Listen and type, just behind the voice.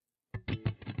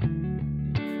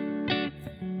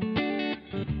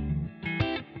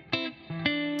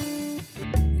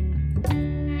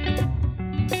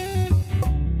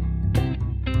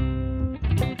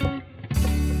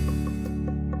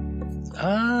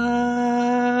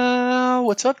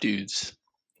What's up, dudes?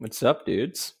 What's up,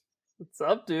 dudes? What's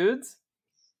up, dudes?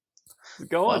 How's it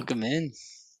going? Welcome in.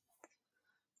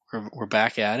 We're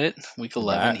back at it. Week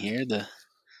 11 here, the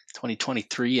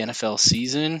 2023 NFL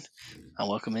season.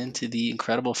 Welcome into the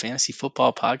Incredible Fantasy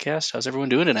Football Podcast. How's everyone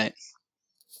doing tonight?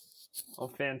 Oh,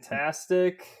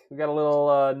 fantastic. We got a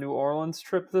little New Orleans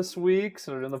trip this week,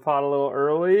 so we're in the pod a little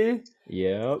early.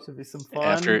 Yep. Should be some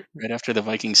fun. Right after the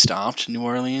Vikings stomped New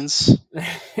Orleans.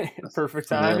 Perfect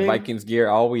timing. Vikings gear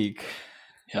all week.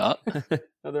 Yeah.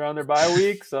 They're on their bye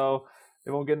week, so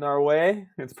they won't get in our way.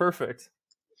 It's perfect.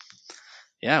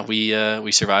 Yeah,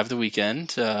 we survived the weekend.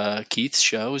 Keith's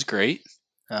show was great.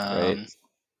 Great.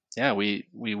 Yeah, we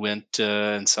went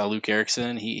and saw Luke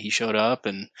Erickson. He showed up,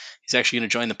 and he's actually going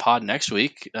to join the pod next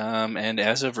week. And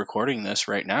as of recording this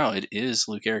right now, it is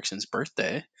Luke Erickson's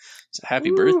birthday. So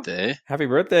happy birthday. Happy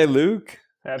birthday, Luke.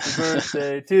 Happy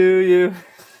birthday to you.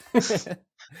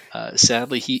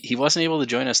 Sadly, he wasn't able to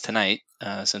join us tonight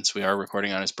since we are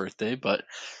recording on his birthday, but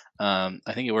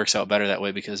I think it works out better that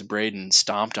way because Braden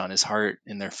stomped on his heart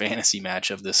in their fantasy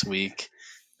match of this week.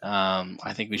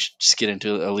 I think we should just get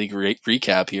into a league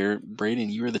recap here. Braden,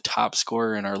 you were the top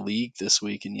scorer in our league this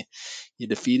week, and you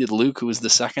defeated Luke, who was the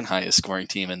second highest scoring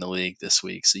team in the league this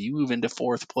week. So you move into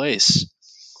fourth place.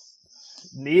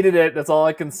 Needed it. That's all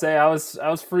I can say. I was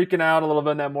freaking out a little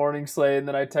bit in that morning slate, and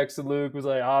then I texted Luke, was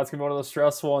like, it's gonna be one of those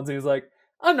stressful ones. And he was like,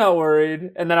 I'm not worried.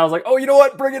 And then I was like, oh, you know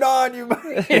what? Bring it on. And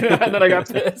then I got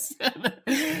pissed.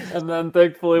 And then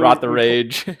thankfully brought the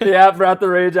rage. Yeah, brought the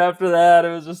rage after that. It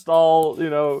was just all,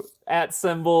 at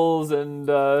symbols and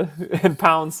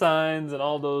pound signs and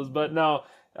all those. But no,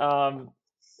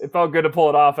 it felt good to pull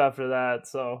it off after that.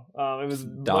 So it was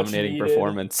dominating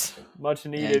performance. Much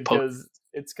needed because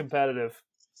it's competitive.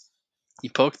 You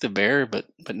poked the bear, but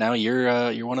now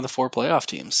you're one of the 4 playoff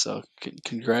teams. So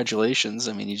congratulations.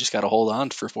 I mean, you just got to hold on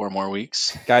for 4 more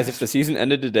weeks, guys. If the season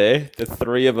ended today, the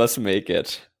 3 of us make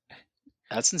it.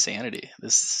 That's insanity.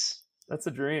 That's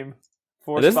a dream.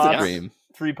 4 spots, is the dream.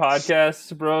 3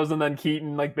 podcasts, bros, and then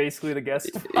Keaton, like basically the guest.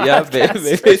 Yeah,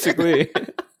 basically.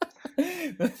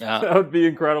 That would be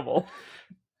incredible.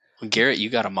 Well, Garrett, you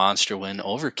got a monster win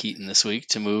over Keaton this week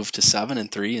to move to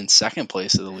 7-3 in second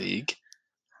place of the league.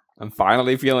 I'm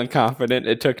finally feeling confident.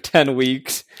 It took 10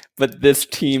 weeks, but this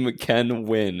team can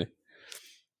win.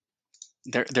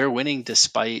 They're winning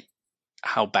despite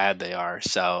how bad they are.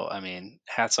 So, I mean,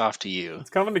 hats off to you.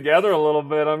 It's coming together a little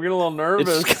bit. I'm getting a little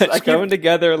nervous. It's coming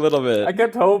together a little bit. I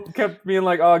kept being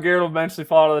like, oh, Garrett will eventually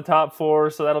fall out of the top 4,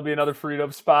 so that'll be another freed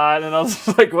up spot. And I was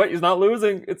just like, what? He's not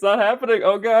losing. It's not happening.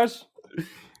 Oh, gosh.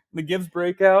 The Gibbs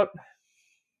breakout.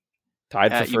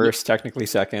 Tied for first, technically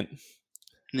second.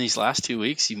 In these last 2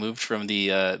 weeks, you moved from the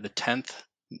 10th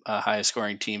highest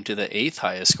scoring team to the 8th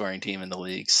highest scoring team in the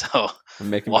league. So I'm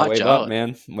making my way up,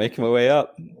 man. I'm making my way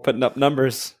up, putting up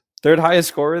numbers. 3rd highest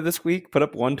scorer this week, put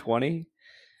up 120.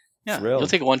 Yeah, you'll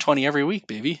take a 120 every week,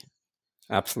 baby.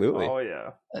 Absolutely. Oh,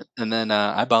 yeah. And then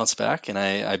I bounced back and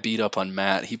I beat up on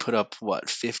Matt. He put up,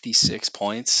 56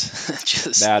 points?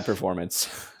 Just bad performance.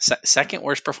 Second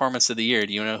worst performance of the year.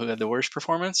 Do you know who had the worst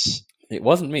performance? It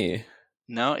wasn't me.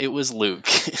 No, it was Luke.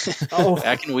 Oh.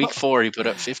 Back in week 4, he put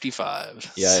up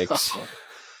 55. Yikes.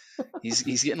 So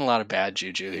he's getting a lot of bad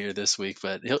juju here this week,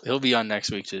 but he'll be on next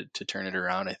week to turn it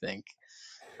around, I think.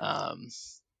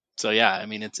 So yeah, I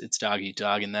mean it's dog eat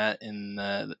dog in that in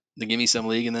the Gimme Some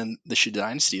League, and then the Should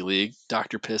Dynasty League.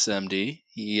 Dr. Piss MD,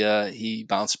 he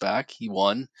bounced back. He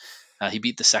won. He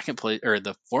beat the second place or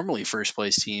the formerly first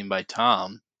place team by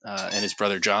Tom. And his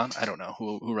brother John. I don't know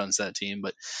who runs that team,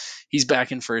 but he's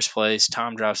back in first place.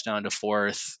 Tom drops down to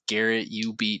 4th. Garrett,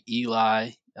 you beat Eli.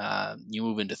 You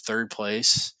move into 3rd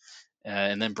place.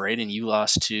 And then Braden, you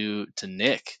lost to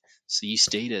Nick. So you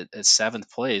stayed at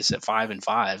 7th place at 5-5.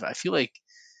 I feel like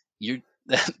you're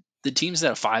the teams that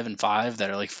have 5-5 that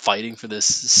are like fighting for this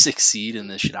 6th seed in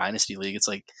the Dynasty League. It's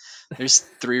like there's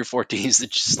 3 or 4 teams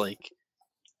that just like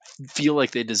feel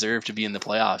like they deserve to be in the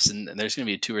playoffs, and there's going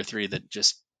to be 2 or 3 that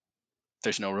just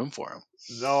there's no room for them.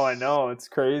 No, I know, it's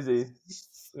crazy.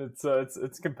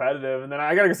 It's competitive, and then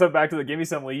I gotta go step back to the Gimme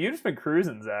Some League. You've just been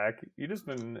cruising, Zach. Feels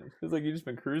like you've just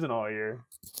been cruising all year.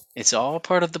 It's all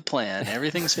part of the plan.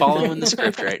 Everything's following the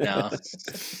script right now.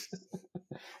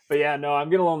 But yeah, no, I'm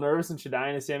getting a little nervous in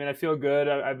Dynasty. I mean, I feel good.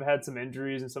 I've had some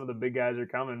injuries, and some of the big guys are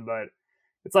coming, but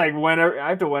it's like I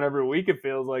have to win every week. It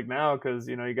feels like now because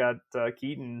you got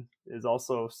Keaton is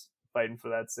also fighting for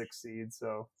that 6th seed.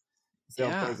 So see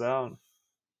how it plays out.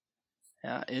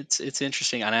 Yeah, it's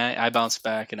interesting, and I bounced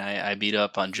back and I beat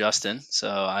up on Justin, so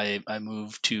I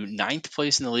moved to ninth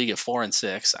place in the league at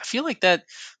 4-6. I feel like that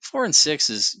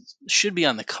 4-6 should be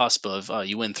on the cusp of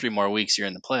you win 3 more weeks, you're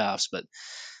in the playoffs, but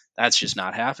that's just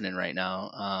not happening right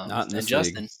now. Not in And this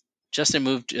league. Justin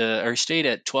moved or stayed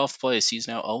at 12th place. He's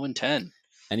now 0-10.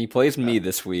 And he plays me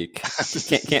this week.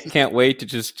 Can't wait to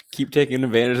just keep taking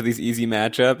advantage of these easy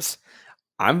matchups.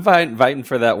 I'm fighting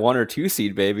for that 1 or 2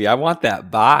 seed, baby. I want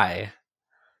that bye.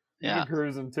 You've Yeah. been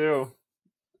cruising too.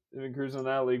 You've been cruising in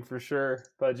that league for sure.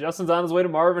 But Justin's on his way to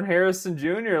Marvin Harrison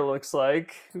Jr. Looks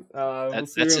like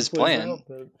That's his plan.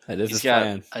 That is his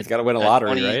plan. He's got to win a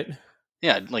lottery, right?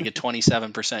 Yeah, like a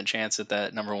 27% chance at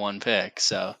that number 1 pick.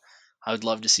 So I would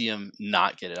love to see him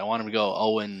not get it. I want him to go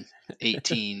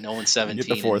 0-18,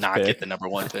 0-17, and not get the number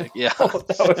 1 pick. Yeah,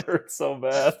 that would hurt so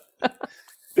bad.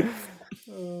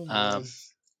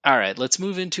 All right, let's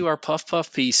move into our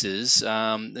puff pieces.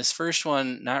 This first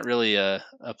one, not really a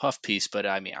puff piece, but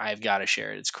I mean, I've got to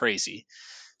share it. It's crazy.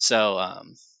 So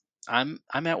I'm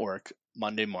at work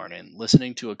Monday morning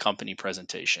listening to a company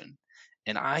presentation,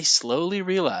 and I slowly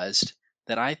realized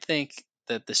that I think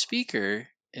that the speaker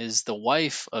is the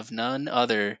wife of none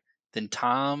other than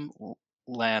Tom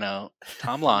Lano.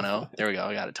 There we go.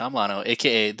 I got it. Tom Lano,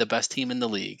 aka the best team in the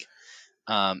league.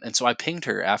 And so I pinged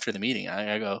her after the meeting.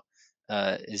 I go,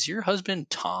 is your husband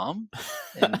Tom?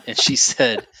 And she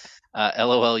said,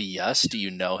 LOL, yes. Do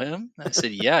you know him? I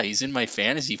said, yeah, he's in my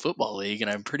fantasy football league, and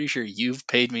I'm pretty sure you've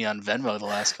paid me on Venmo the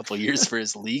last couple of years for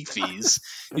his league fees.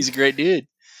 He's a great dude.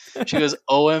 She goes,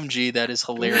 OMG, that is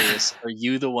hilarious. Are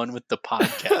you the one with the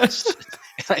podcast?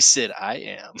 And I said,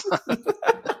 I am.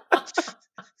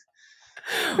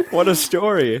 What a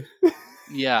story.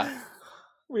 Yeah.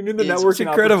 We knew the networking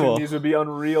opportunities would be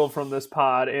unreal from this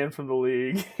pod and from the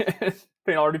league.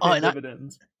 They already paid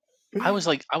dividends. I was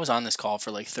on this call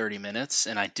for like 30 minutes,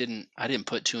 and I didn't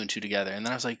put 2 and 2 together. And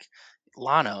then I was like,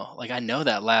 Lano, like I know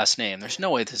that last name. There's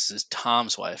no way this is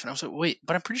Tom's wife. And I was like, wait,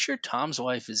 but I'm pretty sure Tom's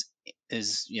wife is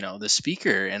the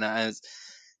speaker.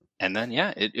 And then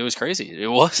yeah, it was crazy. It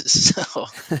was. So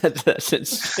that's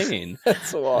insane.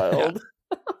 That's wild.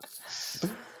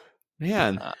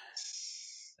 Man.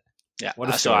 Yeah. What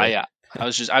a story. I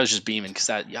was just beaming because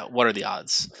what are the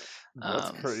odds?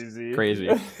 That's crazy.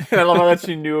 I love how that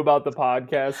she knew about the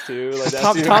podcast too. Like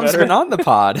Tom's been on the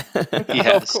pod. He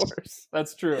has. Of course.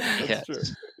 That's true. That's true.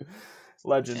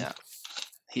 Legend. Yeah.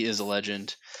 He is a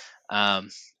legend. All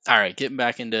right, getting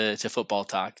back into football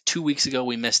talk. 2 weeks ago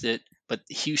we missed it, but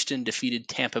Houston defeated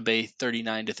Tampa Bay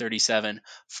 39-37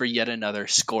 for yet another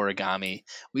scoregami.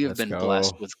 We have been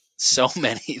blessed with so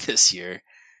many this year.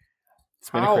 It's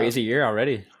been a crazy year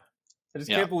already. I just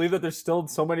can't believe that there's still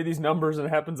so many of these numbers and it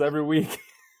happens every week.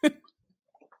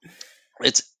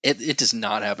 It does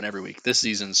not happen every week. This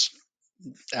season's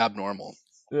abnormal.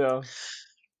 Yeah.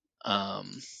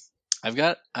 I've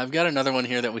got another one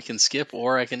here that we can skip,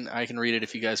 or I can read it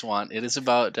if you guys want. It is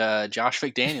about Josh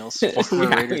McDaniels.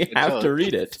 We have to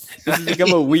read it. This has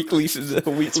become a weekly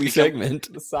segment.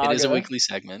 It is a weekly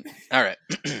segment. All right.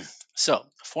 So,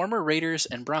 former Raiders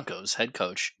and Broncos head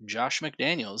coach Josh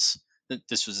McDaniels.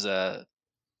 This was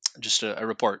just a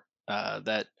report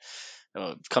that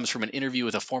comes from an interview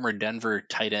with a former Denver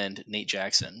tight end, Nate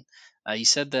Jackson. He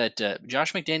said that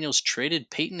Josh McDaniels traded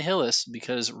Peyton Hillis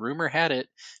because rumor had it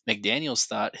McDaniels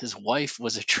thought his wife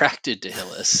was attracted to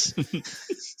Hillis.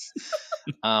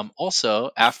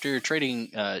 Also, after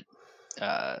trading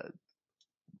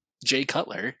Jay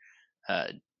Cutler,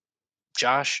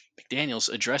 Josh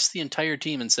McDaniels addressed the entire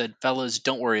team and said, fellas,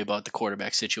 don't worry about the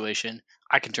quarterback situation.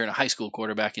 I can turn a high school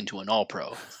quarterback into an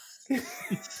all-pro.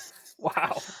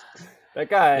 Wow. That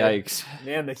guy, yikes.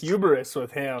 Man, the hubris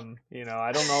with him,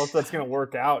 I don't know if that's going to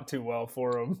work out too well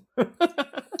for him.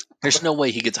 There's no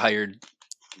way he gets hired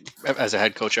as a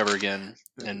head coach ever again.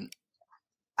 And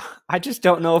I just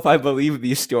don't know if I believe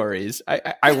these stories.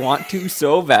 I want to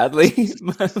so badly.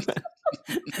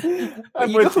 You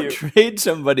don't trade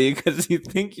somebody because you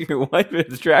think your wife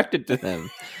is attracted to them.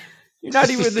 You're not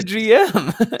even the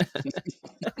GM.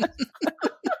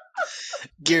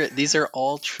 Garrett, these are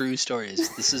all true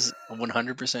stories. This is a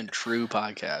 100% true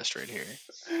podcast right here.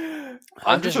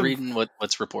 I'm just reading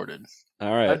what's reported.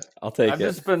 All right, I'll take it. I've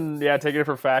just been taking it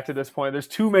for fact at this point. There's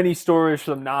too many stories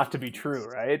for them not to be true,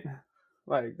 right?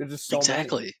 Like there's just so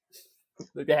many.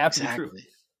 They have to be true.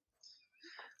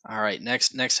 All right,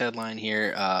 next headline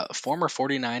here. Former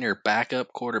 49er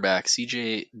backup quarterback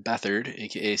CJ Beathard,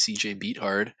 aka CJ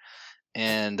Beathard,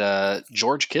 and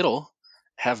George Kittle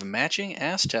have matching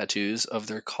ass tattoos of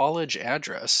their college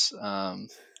address. It's a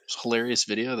hilarious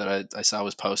video that I saw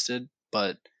was posted,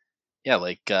 but yeah,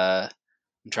 like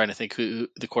I'm trying to think who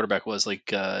the quarterback was,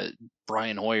 like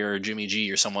Brian Hoyer or Jimmy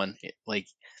G or someone, like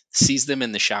sees them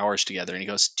in the showers together and he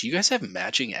goes, "Do you guys have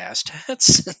matching ass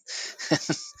tats?"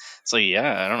 It's like,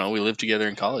 yeah, I don't know. We lived together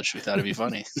in college. We thought it'd be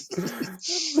funny.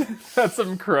 That's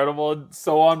incredible.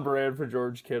 So on brand for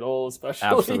George Kittle, especially.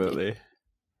 Absolutely.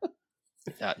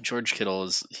 George Kittle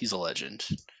he's a legend,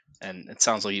 and it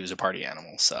sounds like he was a party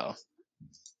animal. So,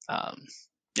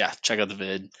 yeah, check out the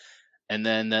vid. And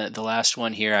then the last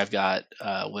one here I've got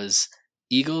was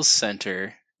Eagles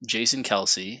center Jason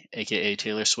Kelsey, aka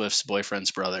Taylor Swift's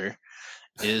boyfriend's brother,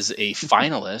 is a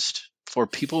finalist for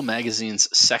People Magazine's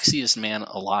Sexiest Man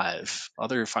Alive.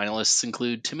 Other finalists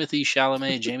include Timothy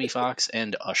Chalamet, Jamie Foxx,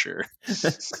 and Usher.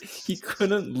 He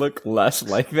couldn't look less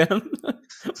like them,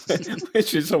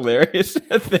 which is hilarious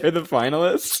that they're the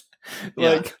finalists. Yeah.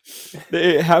 Like,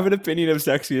 they have an opinion of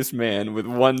sexiest man with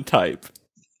one type,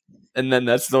 and then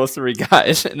that's those three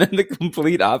guys, and then the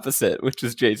complete opposite, which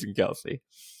is Jason Kelsey.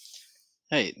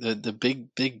 Hey, the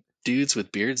big dudes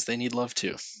with beards, they need love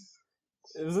too.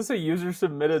 Is this a user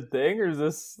submitted thing, or is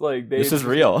this like This is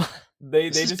real. They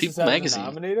This is just People decided Magazine. to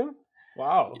nominate him?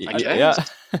 Wow. I guess.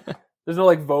 Yeah. There's no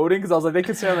like voting because I was like, they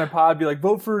could say on their pod, be like,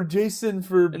 vote for Jason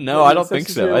for. No, I don't think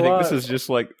so. I think this is just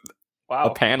like wow.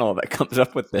 a panel that comes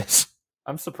up with this.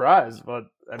 I'm surprised, but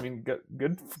I mean,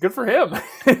 good for him.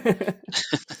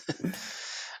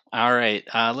 All right,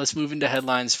 let's move into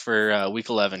headlines for Week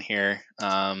 11 here.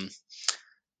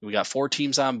 We got 4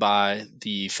 teams on bye: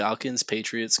 the Falcons,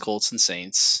 Patriots, Colts, and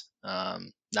Saints.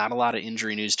 Not a lot of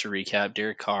injury news to recap.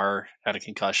 Derek Carr had a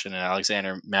concussion, and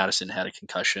Alexander Madison had a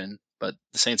concussion. But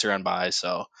the Saints are on bye,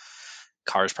 so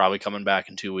Carr's probably coming back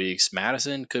in 2 weeks.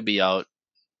 Madison could be out,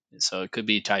 so it could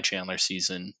be Ty Chandler's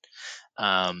season.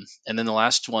 And then the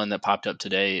last one that popped up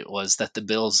today was that the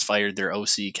Bills fired their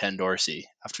OC, Ken Dorsey,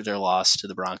 after their loss to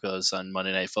the Broncos on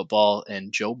Monday Night Football,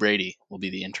 and Joe Brady will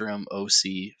be the interim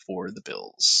OC for the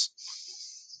Bills.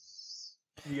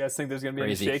 Do you guys think there's going to be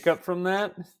Crazy. any shakeup from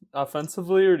that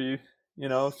offensively, or do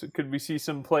could we see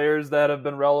some players that have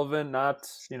been relevant not,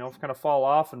 kind of fall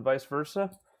off and vice versa?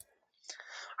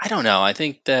 I don't know. I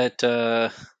think that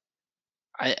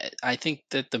I think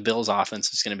that the Bills'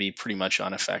 offense is going to be pretty much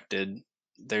unaffected.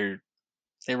 They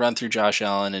run through Josh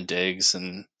Allen and Diggs,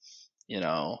 and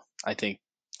I think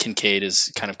Kincaid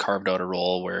has kind of carved out a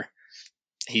role where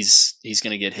he's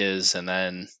going to get his, and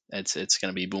then it's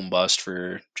going to be boom bust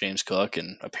for James Cook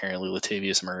and apparently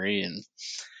Latavius Murray, and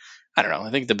I don't know.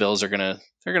 I think the Bills they're gonna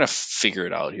figure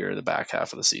it out here in the back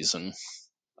half of the season.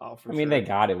 Oh, for I mean, sure. they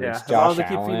got it with Yeah, as long Josh as they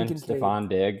keep feeding Allen, Kincaid. Stephon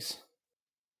Diggs.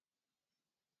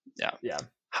 Yeah.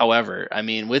 However, I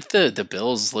mean, with the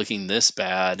Bills looking this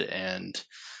bad and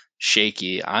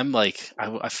shaky, I'm like,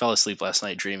 I fell asleep last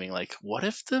night dreaming, like, what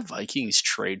if the Vikings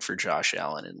trade for Josh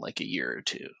Allen in like a year or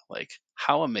two? Like,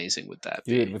 how amazing would that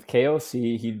Dude, be? with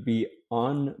KOC, he'd be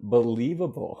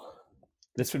unbelievable.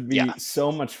 This would be Yeah.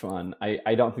 so much fun.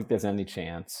 I don't think there's any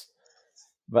chance.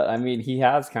 But, I mean, he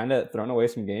has kind of thrown away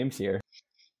some games here.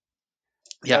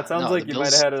 Yeah, it sounds no, like the you might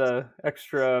Bills- have had an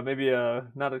extra, maybe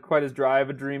not quite as dry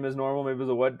of a dream as normal. Maybe it was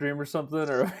a wet dream or something.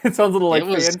 Or it sounds a little like It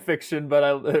was- fan fiction,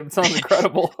 but it sounds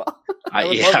incredible. I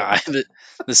would love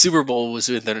the Super Bowl was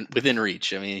within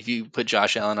reach. I mean, if you put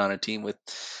Josh Allen on a team with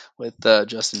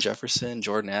Justin Jefferson,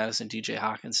 Jordan Addison, T.J.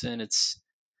 Hawkinson,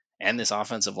 and this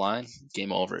offensive line,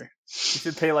 game over. You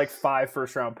should pay like 5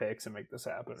 first-round picks and make this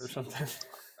happen or something.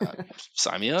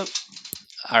 Sign me up.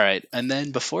 All right, and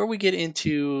then before we get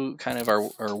into kind of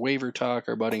our waiver talk,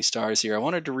 our budding stars here, I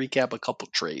wanted to recap a couple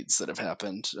trades that have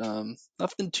happened.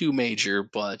 Nothing too major,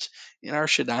 but in our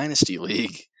Dynasty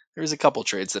League, there's a couple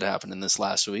trades that happened in this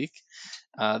last week.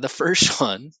 The first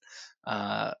one,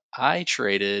 I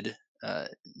traded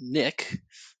Nick,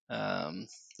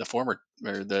 the former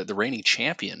or the reigning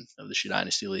champion of the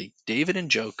Dynasty League, David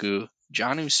Njoku,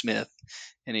 Jonnu Smith,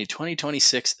 and a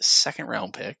 2026 second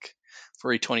round pick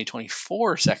for a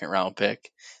 2024 second round pick,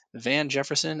 Van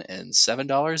Jefferson, and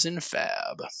 $7 in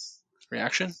fab.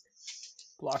 Reaction?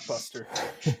 Blockbuster.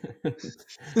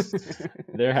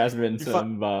 There has been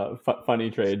some funny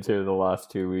trades here the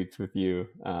last 2 weeks with you,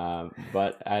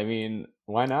 but I mean,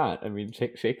 why not? I mean,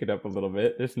 shake it up a little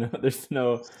bit. There's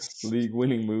no league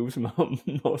winning moves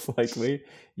most likely.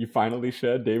 You finally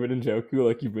shed David Njoku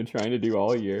like you've been trying to do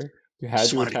all year. You had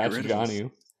Just to wanted to get attach rid of him.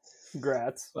 Jonnu,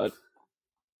 Congrats. but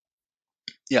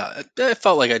Yeah, it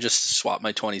felt like I just swapped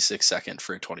my 26 second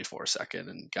for a 24 second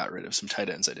and got rid of some tight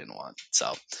ends I didn't want.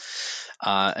 So,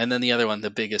 and then the other one, the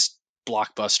biggest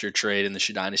blockbuster trade in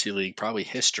the Dynasty League, probably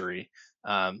history.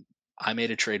 I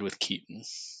made a trade with Keaton,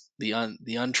 the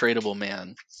untradeable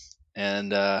man.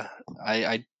 and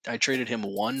I traded him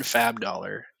one fab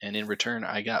dollar, and in return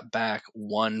I got back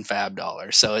one fab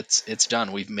dollar. So it's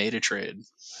done. We've made a trade.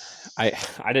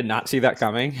 I did not see that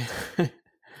coming.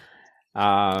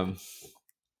 I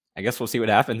guess we'll see what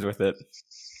happens with it.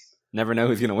 Never know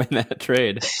who's going to win that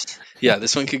trade. Yeah,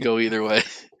 this one could go either way.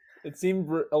 It seemed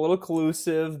a little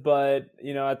collusive, but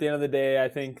at the end of the day, I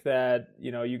think that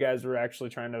you guys were actually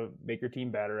trying to make your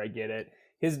team better. I get it.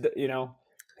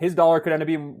 His dollar could end up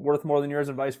being worth more than yours,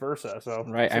 and vice versa. So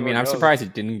right. I mean, I'm surprised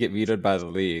it didn't get vetoed by the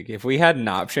league. If we had an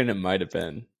option, it might have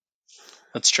been.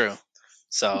 That's true.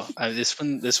 So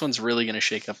this one's really going to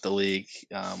shake up the league.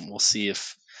 We'll see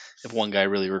if one guy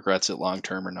really regrets it long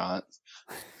term or not.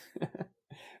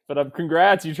 But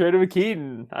congrats, you traded with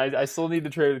Keaton. I still need to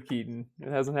trade with Keaton.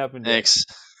 It hasn't happened yet. Thanks.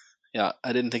 Yeah,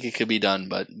 I didn't think it could be done,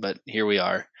 but here we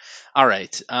are. All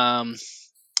right.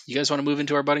 You guys want to move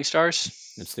into our budding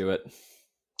stars? Let's do it.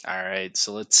 All right,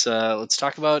 so let's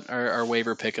talk about our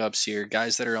waiver pickups here.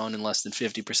 Guys that are owned in less than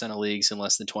 50% of leagues and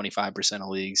less than 25% of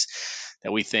leagues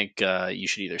that we think you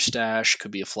should either stash.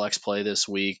 Could be a flex play this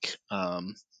week.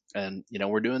 And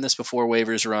we're doing this before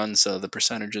waivers run, so the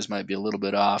percentages might be a little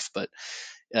bit off. But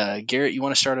Garrett, you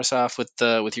want to start us off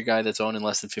with your guy that's owned in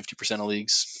less than 50% of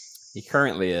leagues? He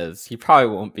currently is. He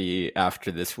probably won't be after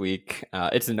this week.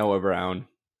 It's Noah Brown.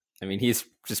 I mean, he's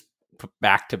just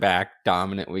back-to-back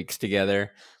dominant weeks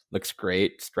together. Looks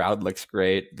great. Stroud looks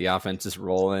great. The offense is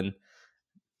rolling.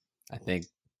 I think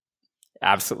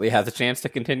absolutely has a chance to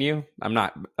continue. I'm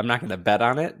not going to bet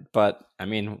on it, but I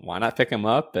mean, why not pick him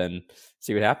up and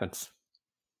see what happens?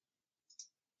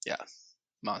 Yeah,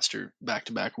 monster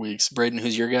back-to-back weeks. Braden,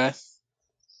 who's your guy?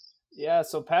 Yeah,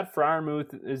 so Pat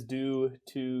Freiermuth is due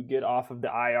to get off of the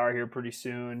IR here pretty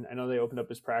soon. I know they opened up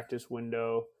his practice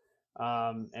window.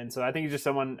 And so I think he's just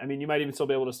someone, I mean, you might even still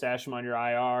be able to stash him on your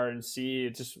IR and see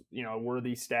it's just, a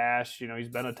worthy stash. He's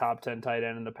been a top 10 tight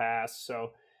end in the past.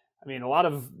 So, I mean, a lot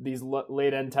of these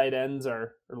late end tight ends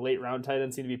or late round tight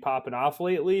ends seem to be popping off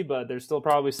lately, but there's still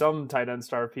probably some tight end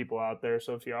star people out there.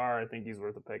 So if you are, I think he's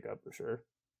worth a pickup for sure.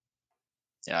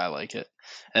 Yeah, I like it.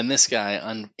 And this guy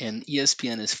in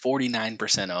ESPN is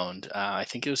 49% owned. I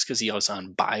think it was because he was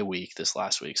on bye week this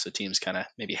last week, so teams kind of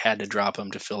maybe had to drop him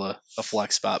to fill a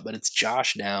flex spot. But it's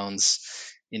Josh Downs,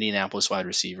 Indianapolis wide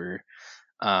receiver.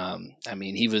 I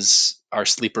mean, he was our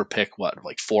sleeper pick,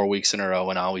 like 4 weeks in a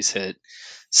row and always hit.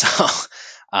 So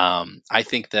I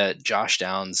think that Josh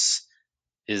Downs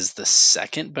is the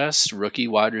second best rookie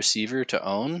wide receiver to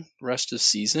own rest of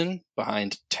season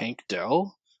behind Tank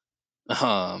Dell.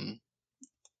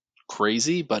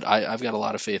 Crazy, but I've got a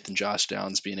lot of faith in Josh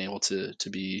Downs being able to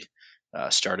be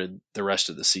started the rest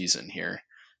of the season here.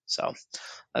 So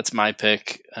that's my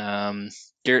pick.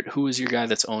 Garrett, who is your guy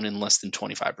that's owned in less than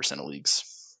 25% of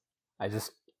leagues? I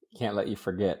just can't let you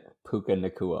forget Puka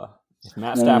Nacua. If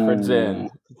Matt Stafford's in,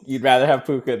 you'd rather have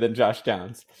Puka than Josh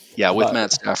Downs. Yeah, with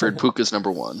Matt Stafford, Puka's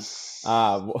number one.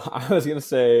 I was going to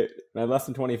say less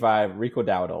than 25, Rico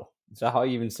Dowdle. Is that how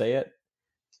you even say it?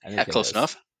 Yeah, close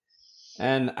enough.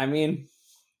 And I mean,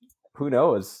 who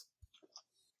knows?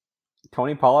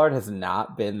 Tony Pollard has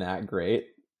not been that great.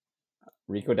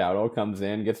 Rico Dowdle comes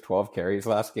in, gets 12 carries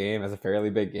last game, has a fairly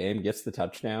big game, gets the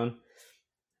touchdown.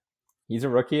 He's a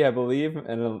rookie, I believe,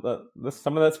 and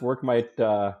some of that's work might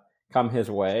come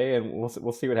his way, and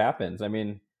we'll see what happens. I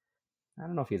mean, I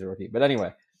don't know if he's a rookie, but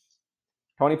anyway,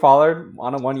 Tony Pollard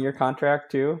on a 1-year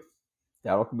contract too.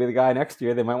 Dowdle could be the guy next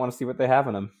year. They might want to see what they have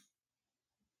in him.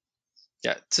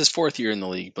 Yeah, it's his 4th year in the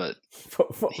league, but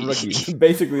rookie,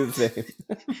 basically the same.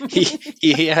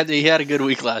 he had a good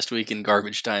week last week in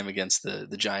garbage time against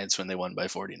the Giants when they won by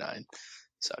 49.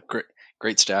 So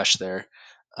great stash there.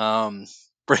 Brandon,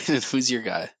 who's your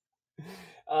guy?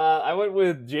 I went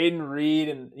with Jaden Reed,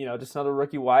 and just another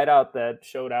rookie wideout that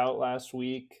showed out last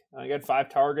week. He got 5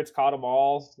 targets, caught them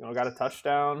all. Got a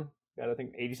touchdown, got I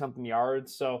think 80 something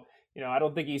yards. So I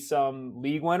don't think he's some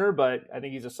league winner, but I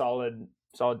think he's a solid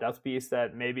depth piece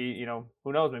that maybe,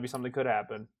 who knows, maybe something could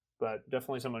happen, but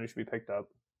definitely someone who should be picked up.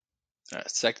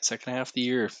 Second half of the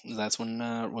year, that's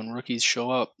when rookies show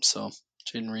up. So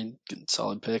Jaden Reed, good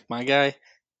solid pick. My guy,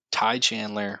 Ty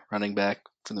Chandler, running back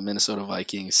from the Minnesota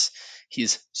Vikings.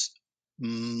 He's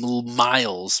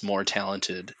miles more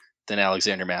talented than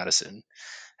Alexander Mattison.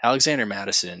 Alexander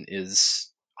Mattison is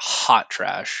hot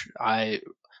trash. I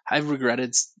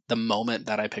regretted the moment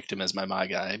that I picked him as my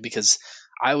guy, because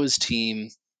I was team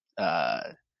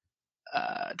Rachaad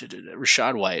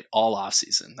White all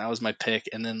offseason. That was my pick.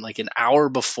 And then like an hour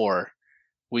before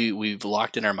we've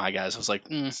locked in our my guys, I was like,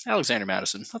 Alexander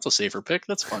Mattison, that's a safer pick.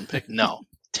 That's a fun pick. No,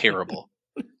 terrible.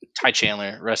 Ty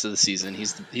Chandler, rest of the season,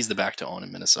 he's the back to own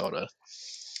in Minnesota.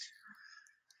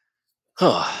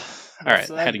 Oh, all right.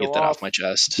 Said, I had to go get that off my off.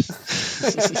 chest.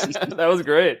 That was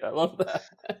great. I love that.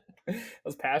 That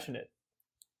was passionate.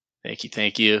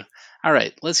 Thank you. All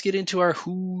right, let's get into our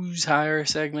Who's Higher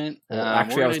segment. Well,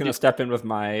 actually, I was going to do... step in with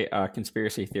my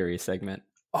conspiracy theory segment.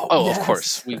 Oh, yes. Of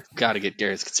course. We've got to get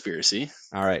Garrett's conspiracy.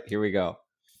 All right, here we go.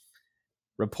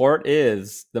 Report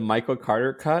is the Michael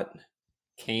Carter cut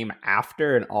came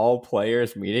after an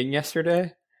all-players meeting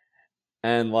yesterday.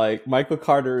 And, like, Michael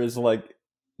Carter is, like,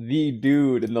 the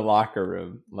dude in the locker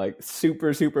room. Like,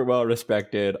 super, super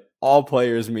well-respected,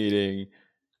 all-players meeting.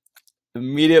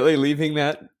 Immediately leaving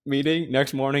that meeting,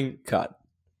 next morning, cut.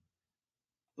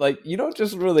 Like, you don't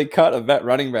just really cut a vet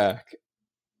running back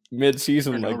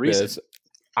mid-season like this.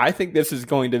 I think this is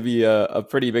going to be a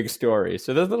pretty big story.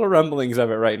 So there's little rumblings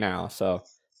of it right now. So,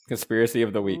 conspiracy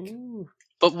of the week. Ooh.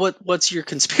 But what's your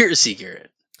conspiracy,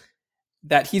 Garrett?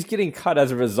 That he's getting cut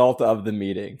as a result of the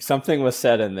meeting. Something was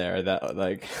said in there that,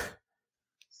 like,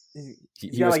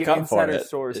 he was like cut an insider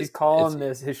source. He's calling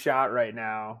this his shot right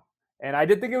now. And I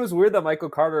did think it was weird that Michael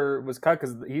Carter was cut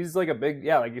because he's like a big,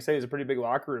 like you say, he's a pretty big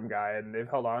locker room guy, and they've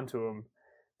held on to him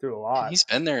through a lot. He's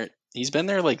been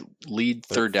there like lead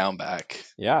third down back.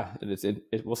 Yeah,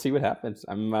 we'll see what happens.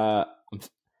 I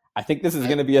think this is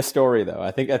going to be a story, though.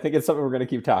 I think it's something we're going to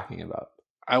keep talking about.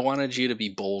 I wanted you to be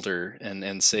bolder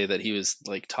and say that he was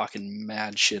like talking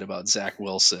mad shit about Zach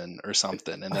Wilson or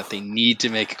something, and that they need to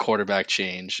make a quarterback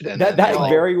change. And that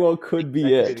very well could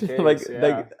be it. Like,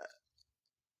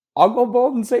 I'll go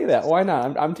bold and say that. Why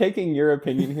not? I'm taking your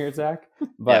opinion here, Zach.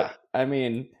 But I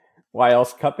mean, why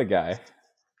else cut the guy?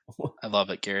 I love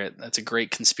it, Garrett. That's a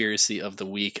great conspiracy of the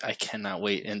week. I cannot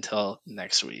wait until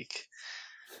next week.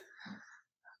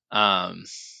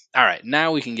 All right,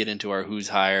 now we can get into our Who's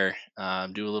Higher,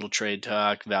 do a little trade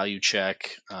talk, value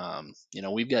check.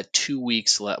 We've got 2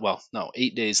 weeks left. Well, no,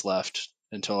 8 days left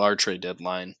until our trade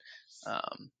deadline.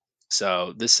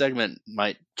 So this segment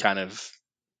might kind of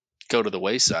go to the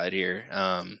wayside here,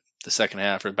 the second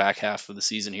half or back half of the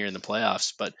season here in the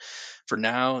playoffs. But for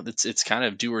now, it's kind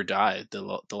of do or die.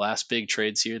 The last big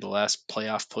trades here, the last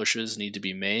playoff pushes need to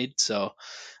be made. So,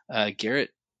 Garrett,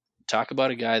 talk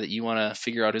about a guy that you want to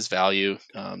figure out his value,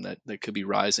 that could be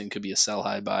rising, could be a sell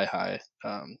high, buy high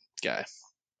guy.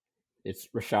 It's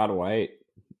Rachaad White.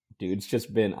 Dude's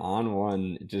just been on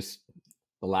one just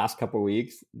the last couple of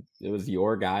weeks. It was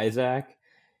your guy, Zach.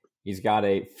 He's got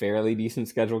a fairly decent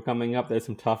schedule coming up. There's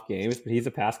some tough games, but he's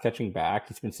a pass-catching back.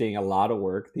 He's been seeing a lot of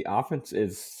work. The offense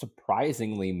is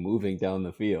surprisingly moving down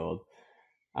the field.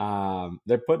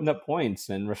 They're putting up points,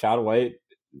 and Rachaad White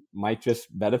might just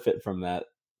benefit from that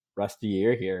rest of the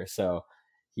year here. So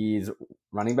he's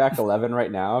running back 11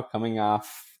 right now, coming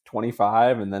off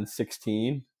 25 and then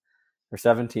 16 or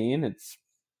 17.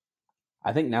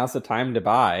 I think now's the time to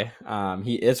buy.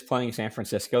 He is playing San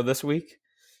Francisco this week.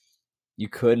 You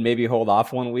could maybe hold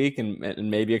off 1 week and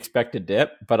maybe expect a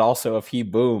dip, but also if he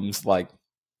booms, like,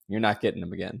 you're not getting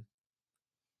him again.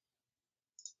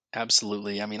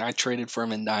 Absolutely. I mean, I traded for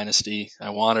him in Dynasty.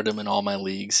 I wanted him in all my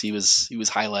leagues. He was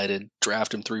highlighted.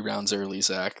 Draft him 3 rounds early,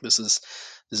 Zach. This is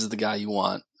the guy you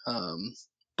want.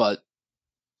 But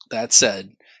that said,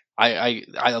 I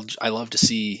love to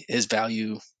see his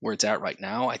value where it's at right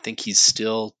now. I think he's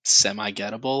still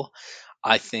semi-gettable.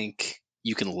 I think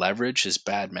you can leverage his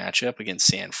bad matchup against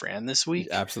San Fran this week.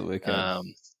 Absolutely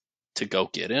can. To go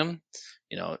get him.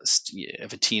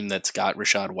 If a team that's got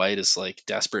Rachaad White is like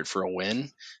desperate for a win, and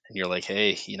you're like,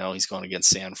 hey, he's going against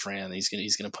San Fran, he's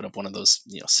gonna put up one of those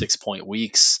 6-point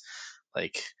weeks.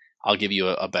 Like, I'll give you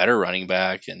a better running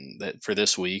back and that for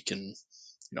this week, and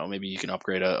maybe you can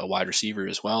upgrade a wide receiver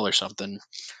as well or something.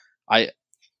 I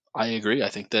agree. I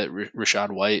think that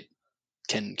Rachaad White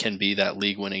can be that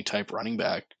league-winning type running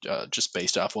back, just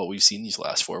based off what we've seen these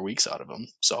last 4 weeks out of him.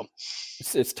 So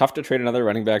it's tough to trade another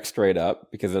running back straight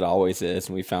up because it always is,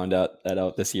 and we found that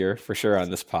out this year for sure on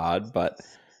this pod. But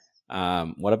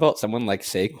what about someone like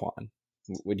Saquon?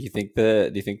 Do you think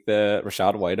the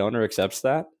Rachaad White owner accepts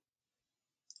that?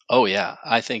 Oh yeah,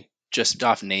 I think just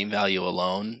off name value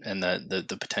alone and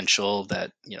the potential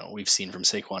that we've seen from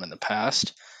Saquon in the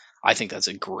past, I think that's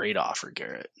a great offer,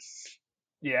 Garrett.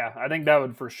 Yeah, I think that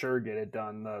would for sure get it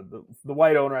done. The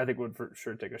White owner, I think, would for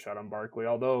sure take a shot on Barkley.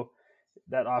 Although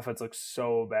that offense looks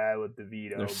so bad with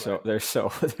DeVito. They're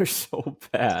so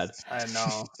bad. I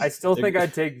know. I still think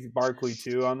I'd take Barkley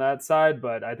too on that side,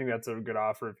 but I think that's a good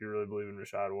offer if you really believe in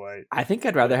Rachaad White. I think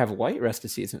I'd rather have White rest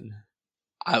of season.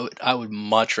 I would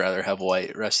much rather have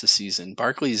White rest of season.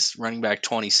 Barkley's running back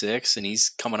 26, and he's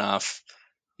coming off,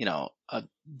 a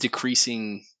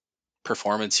decreasing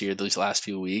performance here these last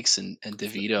few weeks, and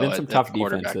DeVito been some tough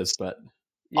defenses, but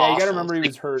yeah, awful. You got to remember he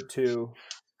was hurt too.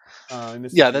 He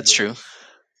missed a Yeah, few that's true. games.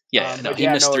 Yeah, no, But he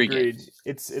yeah, missed no, 3 games.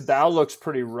 agreed. The outlook's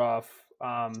pretty rough.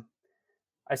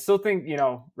 I still think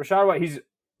Rachaad White.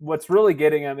 What's really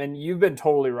getting him, and you've been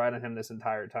totally right on him this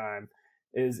entire time.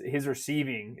 Is his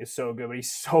receiving is so good, but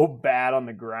he's so bad on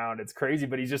the ground. It's crazy,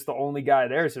 but he's just the only guy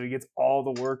there, so he gets all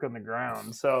the work on the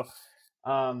ground. So,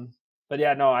 but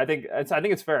yeah, no, I think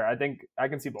it's fair. I think I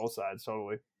can see both sides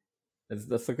totally.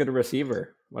 Let's look at a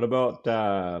receiver. What about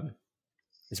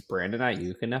is Brandon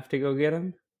Ayuk enough to go get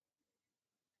him?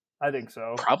 I think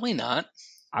so. Probably not.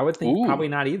 I would think Ooh. probably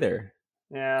not either.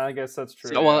 Yeah, I guess that's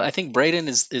true. So, well, I think Braden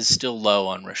is still low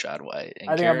on Rachaad White, and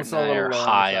I think Garrett I'm and I are low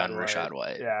high on Rachaad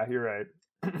White. Yeah, you're right.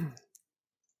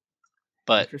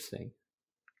 But interesting.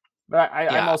 But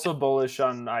I'm also bullish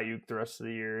on Ayuk the rest of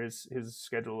the year. His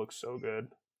schedule looks so good.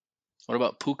 What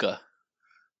about Puka?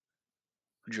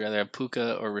 Would you rather have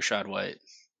Puka or Rachaad White?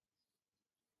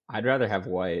 I'd rather have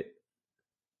White.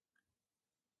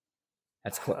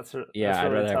 I'd really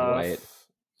rather have White.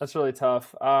 That's really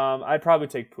tough. I'd probably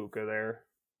take Puka there.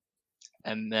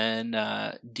 And then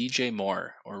DJ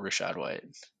Moore or Rachaad White.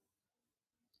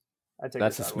 That's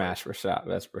Rashad a smash, Rashad.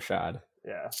 That's Rashad.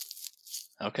 Yeah.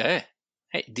 Okay.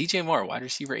 Hey, DJ Moore, wide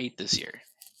receiver 8 this year.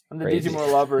 I'm the DJ Moore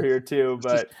lover here too,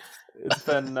 but it's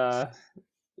been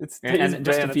and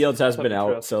Justin Fields has been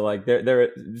out, so like there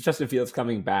Justin Fields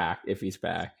coming back if he's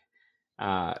back.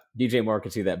 DJ Moore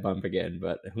could see that bump again,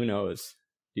 but who knows?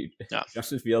 Dude, no.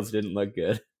 Justin Fields didn't look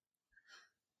good.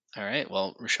 All right,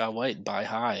 well, Rachaad White, buy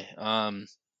high.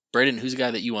 Braden, who's the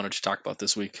guy that you wanted to talk about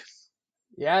this week?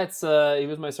 Yeah, it's he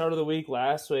was my start of the week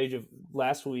last week.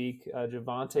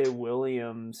 Javonte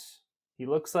Williams. He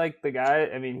looks like the guy.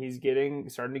 I mean, he's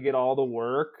starting to get all the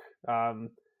work.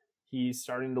 He's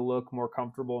starting to look more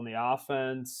comfortable in the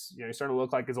offense. He's starting to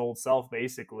look like his old self,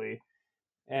 basically.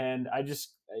 And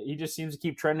he just seems to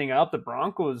keep trending up. The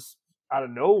Broncos, out of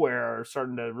nowhere, are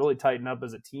starting to really tighten up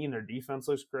as a team. Their defense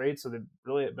looks great, so they've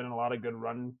really been in a lot of good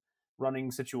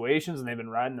running situations, and they've been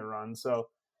riding the run. So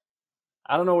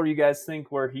I don't know where you guys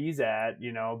think where he's at,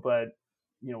 but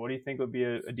what do you think would be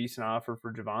a decent offer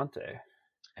for Javonte?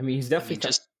 I mean, he's definitely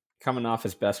just coming off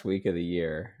his best week of the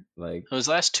year. Like his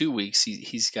last 2 weeks,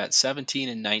 he's got 17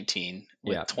 and 19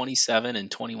 with 27 and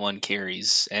 21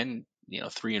 carries and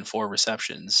 3 and 4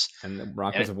 receptions. And the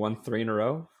Broncos have won 3 in a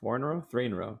row, 4 in a row, 3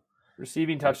 in a row.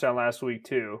 Receiving touchdown last week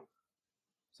too.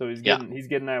 So he's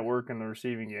getting that work in the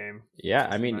receiving game. Yeah,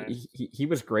 I mean, nice. he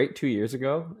was great 2 years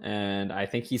ago, and I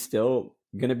think he's still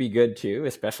going to be good too,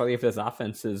 especially if his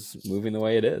offense is moving the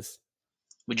way it is.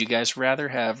 Would you guys rather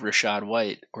have Rachaad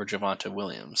White or Javonte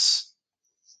Williams?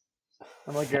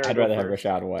 I'd rather have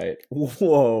Rachaad White.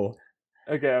 Whoa.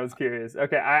 Okay, I was curious.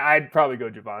 Okay, I'd probably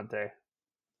go Javonte.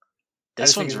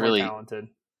 This one's really talented.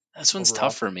 This one's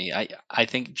tough for me. I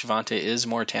think Javonte is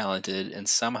more talented, and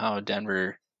somehow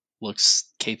Denver looks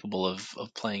capable of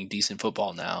playing decent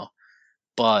football now.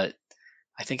 But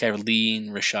I think I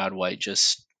lean Rachaad White.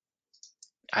 Just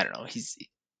I don't know.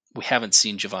 We haven't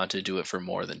seen Javonte do it for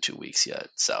more than 2 weeks yet.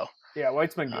 So yeah,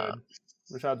 White's been good.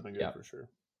 Rashaad's been good for sure.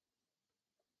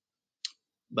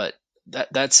 But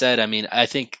that said, I mean, I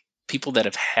think people that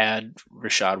have had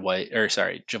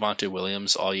Javonte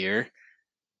Williams all year,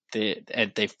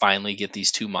 they finally get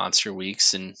these 2 monster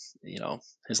weeks, and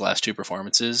his last 2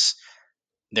 performances,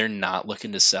 they're not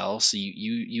looking to sell. So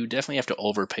you definitely have to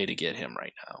overpay to get him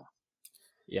right now.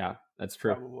 Yeah, that's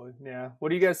true. Probably, yeah. What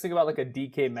do you guys think about like a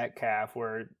DK Metcalf,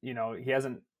 where he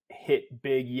hasn't hit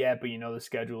big yet, but the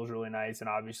schedule is really nice, and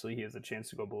obviously he has a chance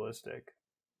to go ballistic?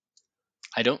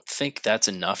 I don't think that's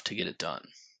enough to get it done.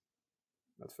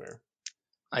 That's fair.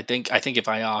 I think if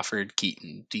I offered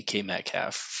Keaton DK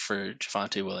Metcalf for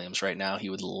Javonte Williams right now, he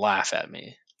would laugh at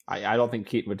me. I don't think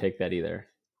Keaton would take that either.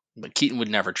 But Keaton would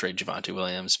never trade Javonte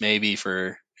Williams, maybe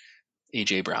for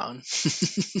AJ Brown.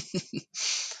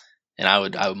 And I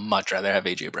would much rather have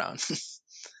AJ Brown.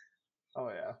 Oh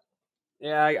yeah.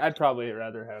 Yeah, I'd probably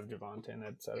rather have Javonte in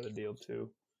that side of the deal too.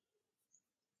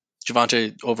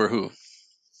 Javonte over who?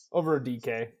 Over a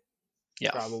DK.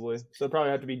 Yeah. Probably. So it'd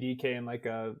probably have to be DK and like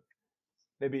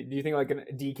maybe do you think like a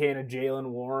DK and a Jaylen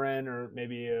Warren, or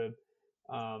maybe a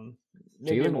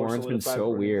Jaylen Warren's been so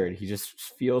weird. He just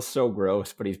feels so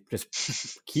gross, but he's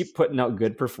just keep putting out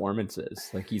good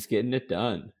performances. Like he's getting it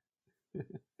done.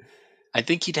 I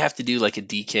think he'd have to do like a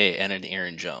DK and an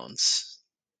Aaron Jones.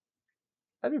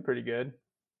 That'd be pretty good.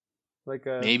 Like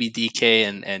maybe DK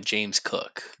and James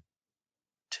Cook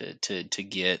to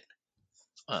get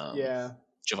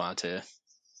Javonte.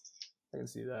 I can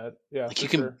see that. Yeah, like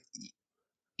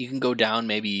you can go down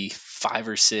maybe 5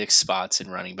 or 6 spots in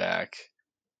running back,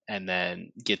 and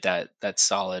then get that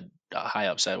solid high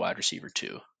upside wide receiver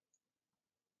too.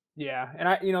 Yeah,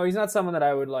 and he's not someone that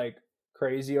I would like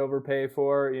crazy overpay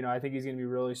for. I think he's going to be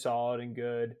really solid and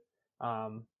good.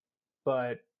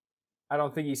 But I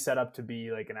don't think he's set up to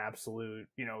be like an absolute,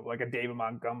 like a David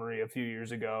Montgomery a few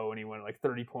years ago when he went like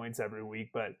 30 points every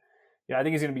week. But yeah, I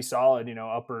think he's going to be solid,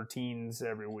 upper teens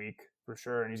every week for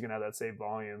sure, and he's going to have that same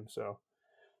volume. So,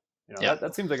 Yeah.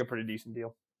 that seems like a pretty decent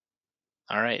deal.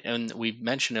 All right, and we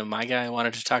mentioned him. My guy I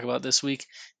wanted to talk about this week,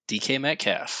 DK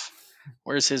Metcalf.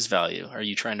 Where's his value? Are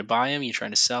you trying to buy him? Are you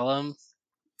trying to sell him?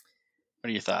 What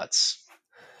are your thoughts?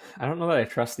 I don't know that I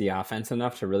trust the offense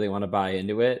enough to really want to buy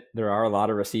into it. There are a lot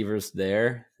of receivers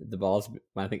there. The ball's,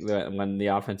 I think that when the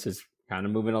offense is kind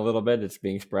of moving a little bit, it's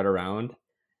being spread around.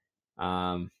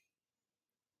 I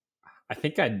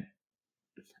think I'd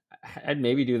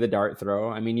maybe do the dart throw.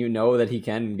 I mean, that he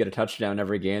can get a touchdown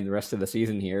every game the rest of the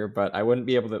season here, but I wouldn't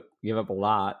be able to give up a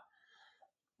lot.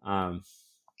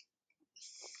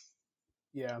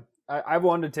 Yeah, I've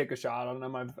wanted to take a shot on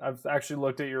him. I've actually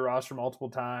looked at your roster multiple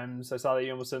times. I saw that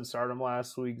you almost didn't start him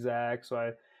last week, Zach.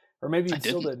 Or maybe you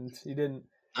still didn't. You didn't.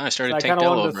 I started So Tank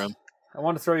Dell over him. I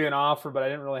wanted to throw you an offer, but I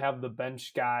didn't really have the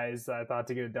bench guys that I thought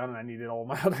to get it done, and I needed all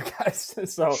my other guys.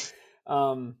 So,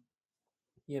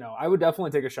 I would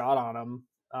definitely take a shot on him.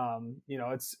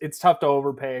 It's tough to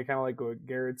overpay, kind of like what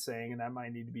Garrett's saying, and that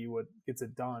might need to be what gets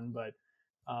it done. But,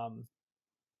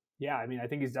 yeah, I mean, I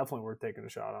think he's definitely worth taking a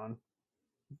shot on,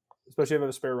 especially if you have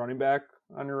a spare running back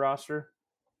on your roster.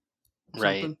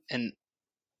 Right, and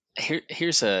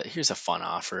here's a fun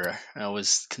offer I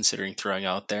was considering throwing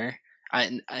out there.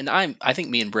 I think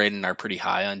me and Braden are pretty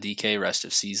high on DK rest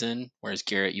of season, whereas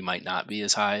Garrett, you might not be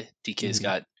as high. DK's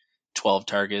got 12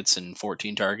 targets and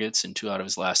 14 targets in 2 out of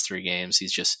his last 3 games.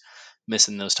 He's just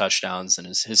missing those touchdowns, and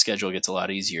his schedule gets a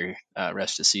lot easier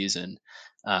rest of season.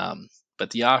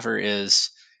 But the offer is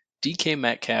DK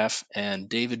Metcalf and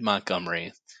David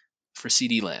Montgomery for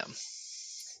CD Lamb.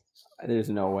 There's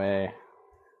no way.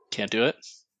 Can't do it?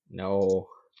 No.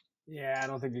 Yeah, I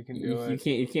don't think you can do it.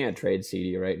 You can't trade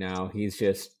CD right now. He's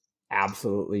just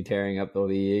absolutely tearing up the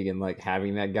league, and like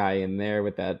having that guy in there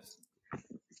with that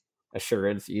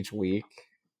assurance each week.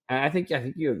 And I think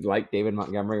you like David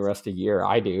Montgomery rest of the year.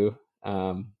 I do.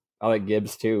 I like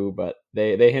Gibbs too, but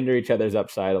they hinder each other's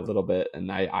upside a little bit.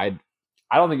 And I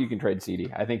don't think you can trade CD.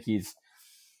 I think he's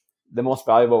the most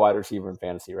valuable wide receiver in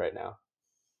fantasy right now.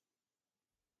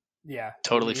 Yeah,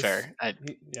 totally fair.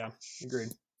 Yeah, agreed.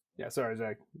 Yeah, sorry,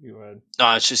 Zach. You go ahead. No,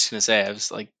 I was just gonna say, I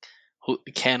was like,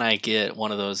 can I get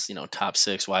one of those, top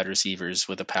 6 wide receivers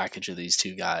with a package of these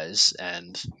 2 guys?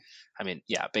 And I mean,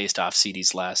 yeah, based off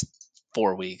CD's last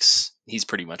 4 weeks, he's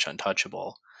pretty much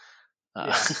untouchable.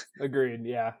 Yeah, agreed.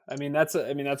 Yeah, I mean that's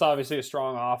obviously a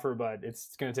strong offer, but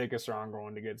it's going to take a stronger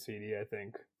one to get CD, I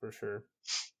think, for sure.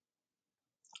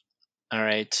 All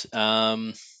right.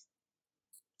 I'm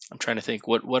trying to think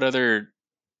what other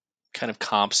kind of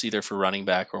comps either for running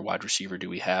back or wide receiver do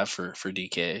we have for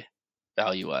DK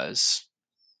value wise?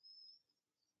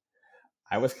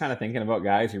 I was kind of thinking about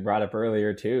guys you brought up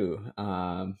earlier too.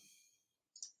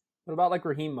 What about like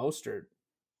Raheem Mostert?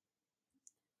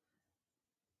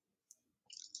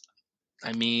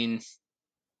 I mean,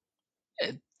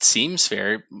 it seems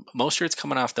fair. Mostert's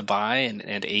coming off the bye, and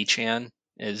Achane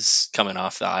is coming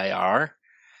off the IR,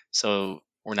 so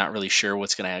we're not really sure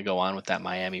what's going to go on with that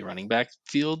Miami running back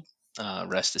field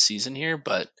rest of the season here.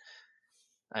 But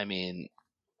I mean,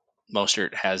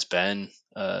 Mostert has been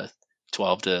a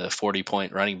 12 to 40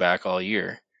 point running back all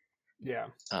year. Yeah.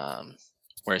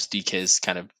 Whereas DK's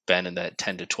kind of been in that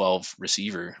 10 to 12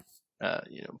 receiver,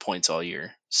 points all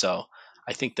year. So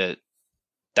I think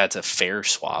that's a fair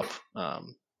swap.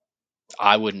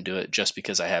 I wouldn't do it just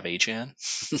because I have Achane.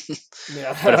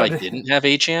 Yeah. But if I didn't have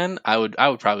Achane, I would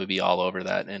probably be all over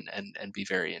that and be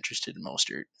very interested in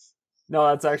Mostert. No,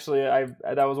 that's actually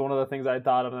that was one of the things I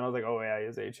thought of, and I was like, oh yeah, he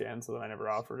has Achane, so then I never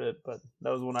offered it, but that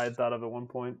was one I had thought of at one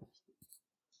point.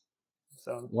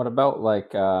 So what about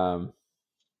like Ramondre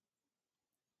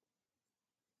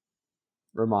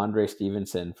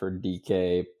Stevenson for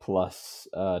DK plus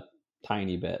a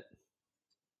tiny bit?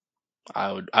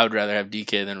 I would rather have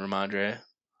DK than Ramondre.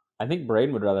 I think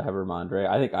Braden would rather have Ramondre.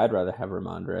 I think I'd rather have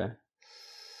Ramondre.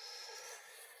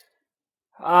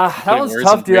 That was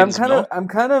tough, dude. I'm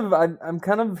kind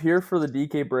of here for the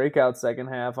DK breakout second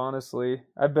half. Honestly,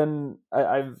 I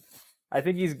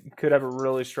think he could have a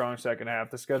really strong second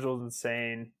half. The schedule is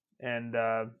insane, and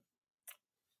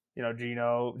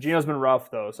Gino's been rough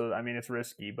though, so I mean it's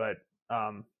risky, but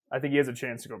I think he has a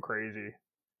chance to go crazy.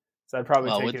 So I'd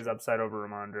probably take his upside over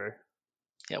Ramondre.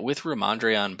 Yeah, with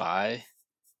Ramondre on bye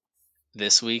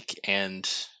this week, and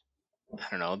I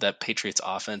don't know, that Patriots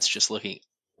offense just looking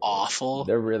awful.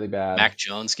 They're really bad. Mac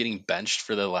Jones getting benched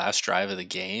for the last drive of the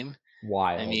game.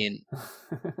 Wild. I mean,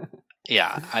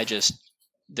 yeah,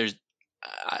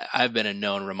 I've been a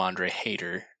known Ramondre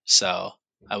hater, so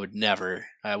I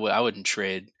wouldn't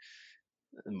trade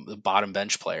the bottom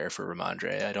bench player for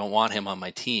Ramondre. I don't want him on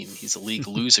my team. He's a league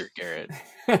loser, Garrett.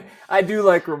 I do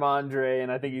like Ramondre,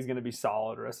 and I think he's going to be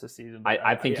solid the rest of the season.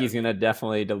 I think he's going to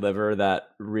definitely deliver that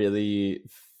really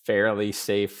fairly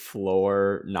safe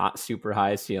floor, not super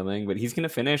high ceiling, but he's going to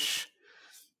finish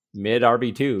mid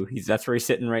RB2. That's where he's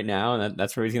sitting right now, and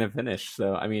that's where he's going to finish.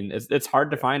 So, I mean, it's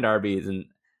hard to find RBs, and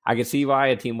I can see why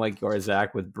a team like yours,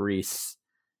 Zach, with Brees,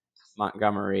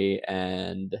 Montgomery,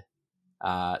 and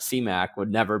C-Mac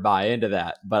would never buy into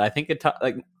that. But I think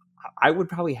I would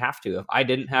probably have to if I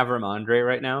didn't have Ramondre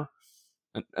right now,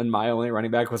 and my only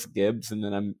running back was Gibbs, and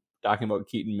then I'm talking about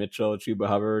Keaton Mitchell, Chuba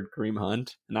Hubbard, Kareem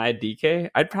Hunt, and I had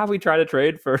DK. I'd probably try to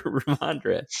trade for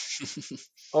Ramondre.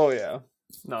 Oh yeah,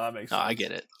 no, that makes sense. I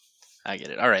get it.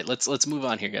 All right, let's move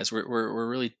on here, guys. We're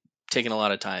really taking a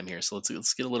lot of time here, so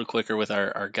let's get a little quicker with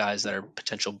our guys that are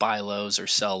potential buy lows or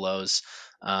sell lows.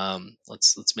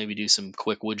 Let's maybe do some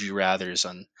quick would you rather's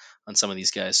on some of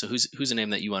these guys. So who's a name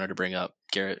that you wanted to bring up,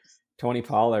 Garrett? Tony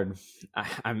Pollard.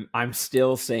 I'm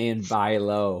still saying buy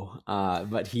low,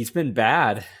 but he's been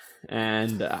bad,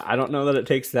 and I don't know that it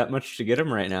takes that much to get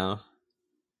him right now.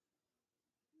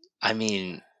 I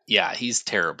mean, yeah, he's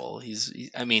terrible.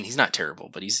 He's not terrible,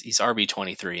 but he's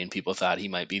RB23, and people thought he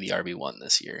might be the RB1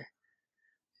 this year.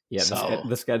 Yeah, so,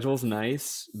 the schedule's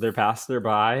nice. They're past their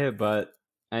bye, but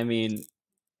I mean,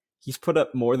 he's put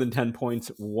up more than 10 points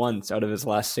once out of his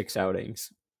last 6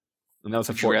 outings, and that was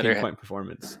a 14-point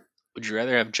performance. Would you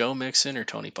rather have Joe Mixon or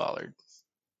Tony Pollard?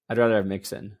 I'd rather have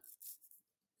Mixon.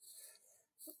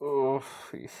 Oh,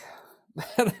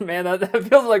 man, that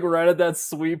feels like right at that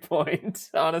sweet point,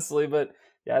 honestly. But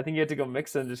yeah, I think you have to go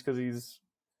Mixon just because he's.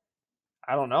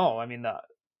 I don't know. I mean,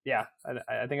 yeah,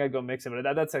 I think I'd go Mixon,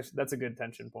 but that's a good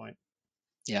tension point.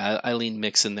 Yeah, I lean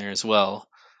Mixon there as well.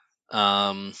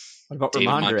 What about David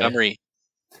Ramondre? Montgomery?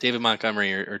 David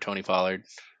Montgomery or Tony Pollard?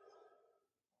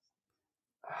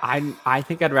 I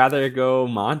think I'd rather go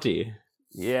Monty.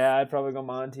 Yeah, I'd probably go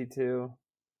Monty too.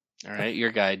 All right, your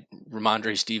guy,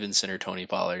 Ramondre Stevenson or Tony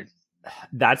Pollard?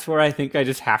 That's where I think I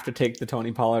just have to take the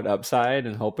Tony Pollard upside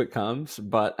and hope it comes.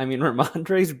 But I mean,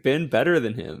 Ramondre's been better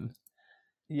than him.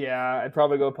 Yeah, I'd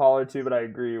probably go Pollard too, but I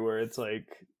agree where it's like,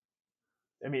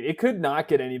 I mean, it could not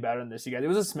get any better than this, you guys. It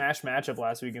was a smash matchup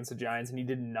last week against the Giants, and he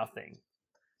did nothing.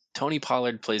 Tony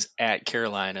Pollard plays at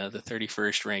Carolina, the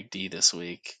 31st ranked D this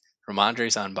week.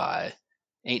 Ramondre's on bye.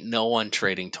 Ain't no one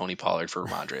trading Tony Pollard for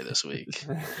Ramondre this week.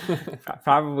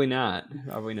 Probably not.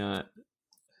 All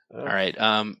right,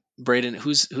 Braden,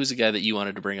 who's a guy that you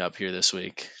wanted to bring up here this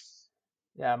week?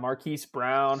 Yeah, Marquise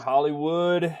Brown,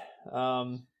 Hollywood.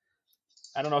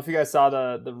 I don't know if you guys saw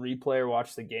the replay or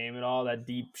watched the game at all. That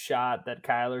deep shot that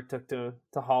Kyler took to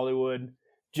Hollywood,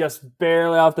 just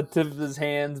barely off the tip of his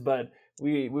hands. But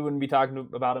we wouldn't be talking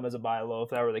about him as a buy low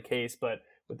if that were the case. But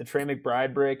with the Trey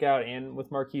McBride breakout and with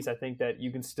Marquise, I think that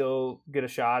you can still get a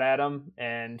shot at him,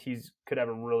 and could have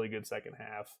a really good second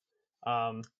half.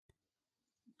 I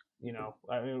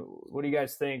mean, what do you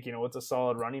guys think? What's a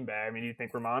solid running back? I mean, do you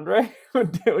think Ramondre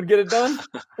would get it done?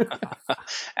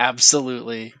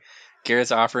 Absolutely.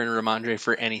 Garrett's offering Ramondre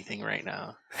for anything right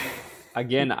now.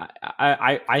 Again,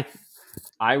 I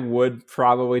would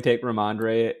probably take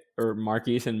Ramondre or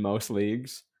Marquise in most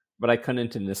leagues, but I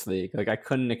couldn't in this league. Like, I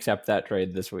couldn't accept that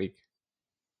trade this week.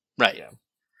 Right. Yeah.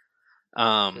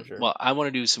 Sure. Well, I want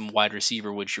to do some wide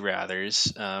receiver would you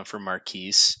rathers for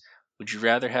Marquise. Would you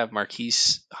rather have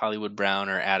Marquise, Hollywood Brown,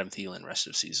 or Adam Thielen rest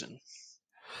of season?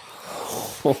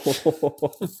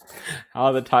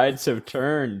 How the tides have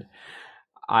turned.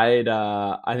 I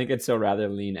think I'd still rather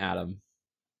lean Adam.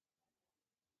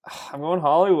 I'm going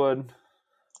Hollywood.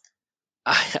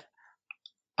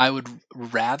 I would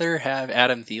rather have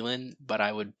Adam Thielen, but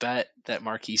I would bet that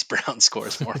Marquise Brown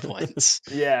scores more points.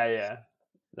 Yeah,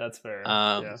 that's fair.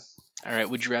 Yeah. All right.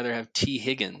 Would you rather have T.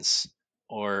 Higgins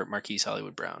or Marquise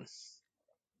Hollywood Brown?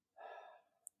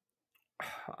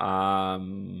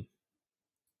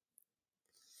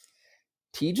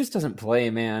 T just doesn't play,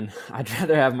 man. I'd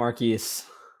rather have Marquise.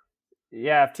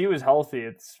 Yeah, if T was healthy,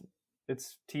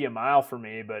 it's T a mile for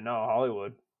me, but no,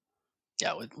 Hollywood.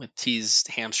 Yeah, with T's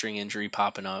hamstring injury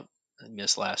popping up,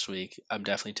 missed last week, I'm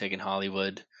definitely taking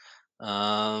Hollywood.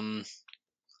 Who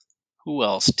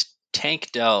else?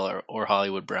 Tank Dell or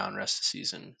Hollywood Brown rest of the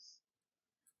season?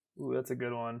 Ooh, that's a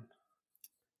good one.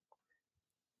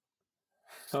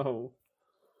 Oh.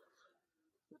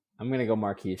 I'm going to go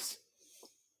Marquise.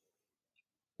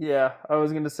 Yeah, I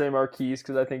was going to say Marquise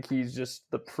because I think he's just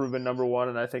the proven number one,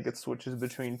 and I think it switches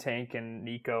between Tank and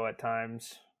Nico at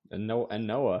times. And Noah. And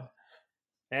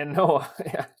Noah,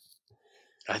 yeah.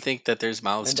 I think that there's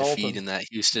mouths And to feed Dalton. in that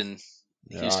Houston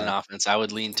There are. offense. I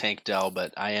would lean Tank Dell,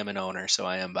 but I am an owner, so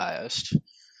I am biased.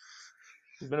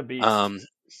 He's been a beast. All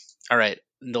right.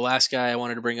 The last guy I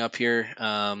wanted to bring up here,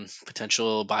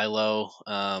 potential buy low,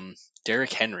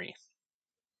 Derrick Henry.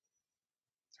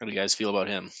 How do you guys feel about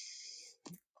him?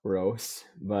 Gross.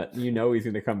 But he's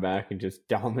going to come back and just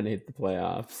dominate the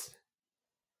playoffs.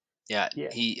 Yeah, Yeah.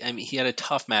 he had a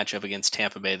tough matchup against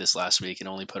Tampa Bay this last week and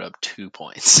only put up 2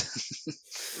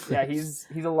 points. Yeah, he's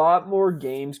a lot more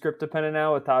game script dependent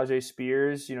now with Tajay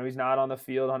Spears. He's not on the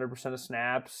field 100% of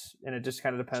snaps, and it just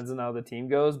kind of depends on how the team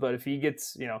goes. But if he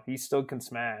gets, he still can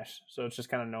smash. So it's just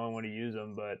kind of knowing when to use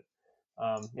him. But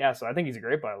yeah, so I think he's a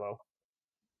great buy low.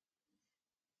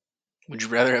 Would you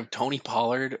rather have Tony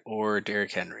Pollard or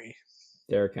Derrick Henry?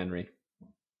 Derrick Henry.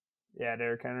 Yeah,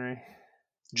 Derrick Henry.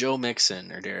 Joe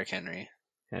Mixon or Derrick Henry?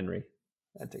 Henry.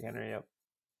 I take Henry, yep.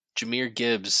 Jameer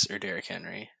Gibbs or Derrick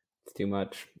Henry? It's too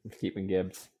much. I'm keeping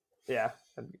Gibbs. Yeah,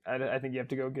 I think you have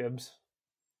to go Gibbs.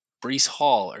 Brees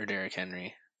Hall or Derrick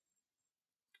Henry?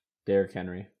 Derrick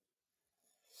Henry.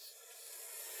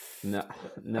 No,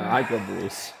 I go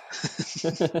Brees.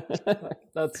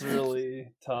 That's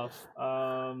really tough.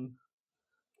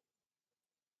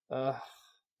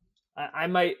 I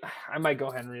might go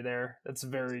Henry there. That's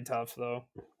very tough though.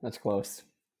 That's close.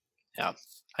 Yeah,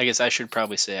 I guess I should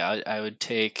probably say I would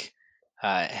take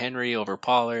Henry over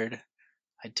Pollard.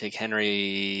 I'd take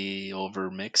Henry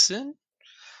over Mixon.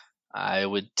 I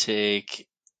would take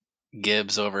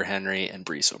Gibbs over Henry and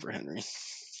Brees over Henry.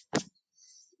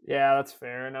 Yeah, that's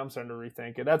fair. And I'm starting to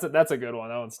rethink it. That's a good one.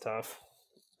 That one's tough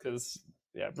because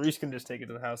Brees can just take it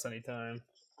to the house anytime.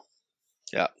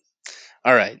 Yeah.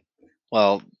 All right.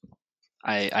 Well,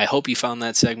 I hope you found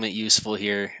that segment useful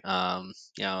here.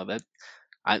 That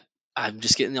I'm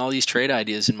just getting all these trade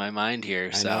ideas in my mind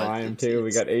here. I know I am too.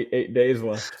 We got eight days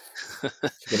left.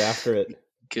 Let's get after it.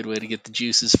 Good way to get the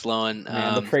juices flowing.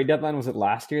 Man, the trade deadline, was it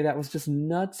last year? That was just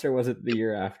nuts, or was it the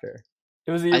year after?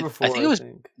 It was the year before. I think it was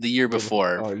the year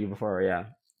before. Oh, year before, yeah.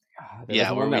 There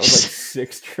was one that was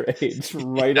like 6 trades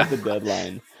right at the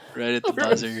deadline. Right at the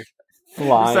buzzer.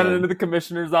 Send it into the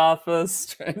commissioner's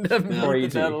office. Trying to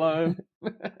meet the deadline.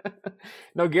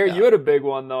 No, Gary, you had a big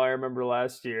one though. I remember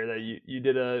last year that you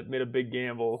made a big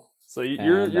gamble. So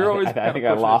you're always. I think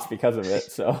I lost because of it.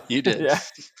 So you did. Yeah.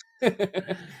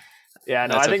 Yeah.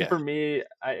 No, That's I think okay. for me,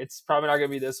 it's probably not going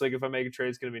to be this week. If I make a trade,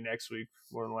 it's going to be next week,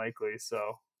 more than likely. So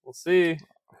we'll see.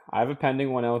 I have a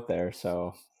pending one out there,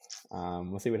 so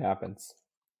we'll see what happens.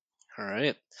 All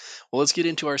right. Well, let's get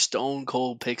into our stone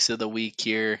cold picks of the week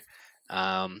here.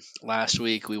 Last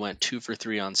week we went 2 for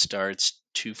 3 on starts,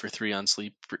 2 for 3 on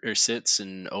sits,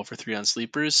 and 0 for 3 on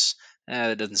sleepers.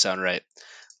 That doesn't sound right.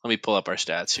 Let me pull up our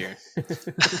stats here.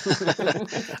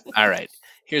 All right.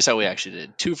 Here's how we actually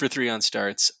did: 2 for 3 on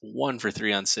starts, 1 for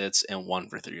 3 on sits, and 1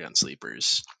 for 3 on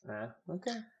sleepers.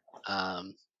 Okay.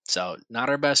 So not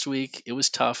our best week. It was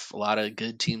tough. A lot of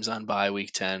good teams on bye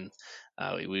week 10.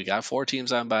 We got 4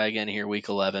 teams on bye again here week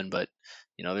 11, but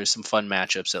there's some fun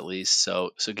matchups at least.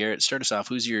 So Garrett, start us off.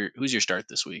 Who's your start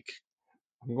this week?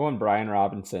 I'm going Brian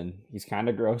Robinson. He's kind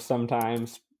of gross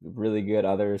sometimes, really good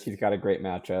others. He's got a great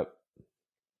matchup.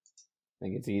 I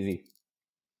think it's easy.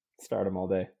 Start him all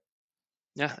day.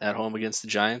 Yeah, at home against the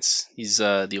Giants. He's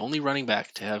the only running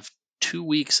back to have 2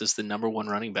 weeks as the number 1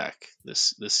 running back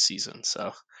this season.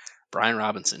 So Brian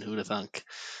Robinson, who'd have thunk?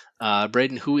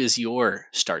 Braden, who is your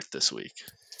start this week?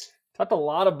 Talked a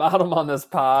lot about him on this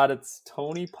pod. It's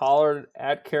Tony Pollard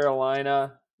at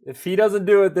Carolina. If he doesn't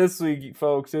do it this week,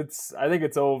 folks, I think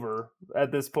it's over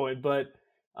at this point. But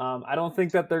I don't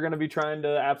think that they're going to be trying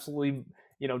to absolutely,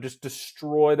 just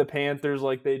destroy the Panthers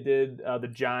like they did the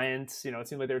Giants. It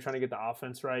seemed like they were trying to get the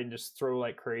offense right and just throw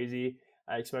like crazy.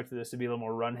 I expected this to be a little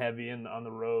more run heavy on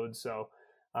the road. So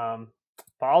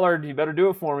Pollard, you better do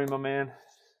it for me, my man.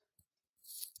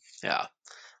 Yeah.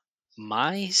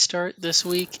 My start this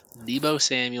week, Deebo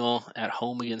Samuel at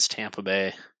home against Tampa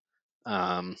Bay.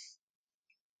 Tampa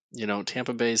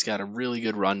Bay's got a really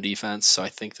good run defense, so I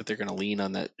think that they're going to lean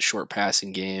on that short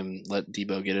passing game, let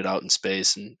Deebo get it out in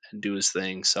space and do his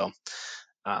thing. So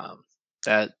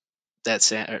that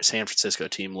San Francisco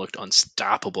team looked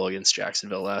unstoppable against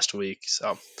Jacksonville last week.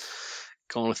 So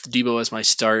going with Deebo as my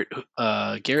start.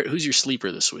 Garrett, who's your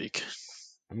sleeper this week?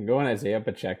 I'm going Isaiah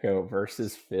Pacheco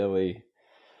versus Philly.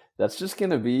 That's just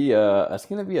gonna be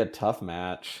a tough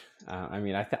match.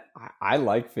 I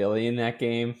like Philly in that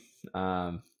game.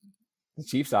 The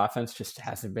Chiefs' offense just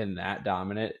hasn't been that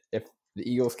dominant. If the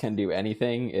Eagles can do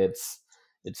anything, it's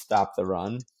stop the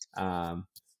run.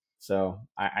 So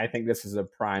I think this is a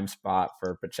prime spot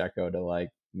for Pacheco to, like,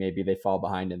 maybe they fall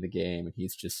behind in the game and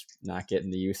he's just not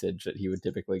getting the usage that he would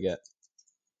typically get.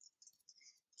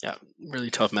 Yeah,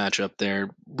 really tough matchup there.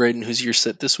 Braden, who's your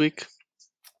sit this week?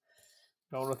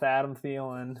 Going with Adam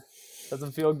Thielen.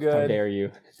 Doesn't feel good. How dare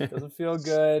you? Doesn't feel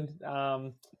good.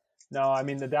 No, I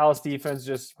mean, the Dallas defense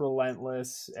just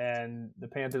relentless, and the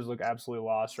Panthers look absolutely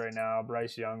lost right now.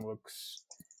 Bryce Young looks...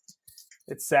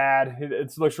 It's sad.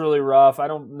 It looks really rough. I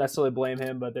don't necessarily blame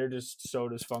him, but they're just so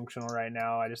dysfunctional right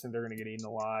now. I just think they're going to get eaten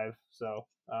alive. So,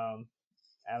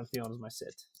 Adam Thielen is my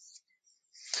sit.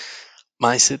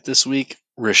 My sit this week,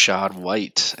 Rashad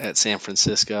White at San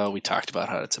Francisco. We talked about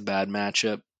how it's a bad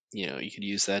matchup. You could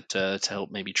use that to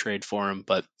help maybe trade for him.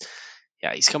 But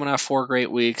yeah, he's coming off 4 great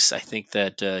weeks. I think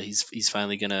that he's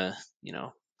finally gonna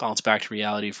bounce back to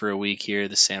reality for a week here.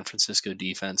 The San Francisco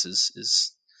defense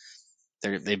is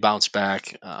they bounce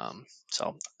back.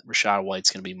 So Rashad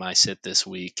White's gonna be my sit this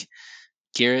week.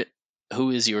 Garrett, who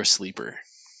is your sleeper?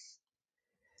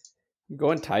 I'm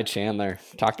going Ty Chandler.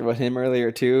 Talked about him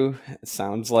earlier too. It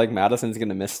sounds like Madison's going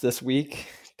to miss this week.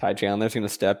 Ty Chandler's going to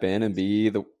step in and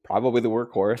be probably the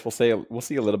workhorse. We'll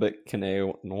see a little bit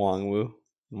Kene Nwangwu.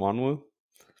 Nangwu.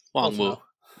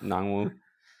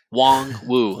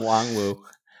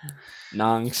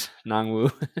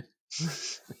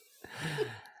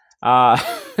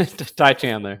 Ty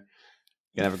Chandler.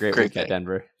 Gonna have a great week at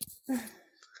Denver. All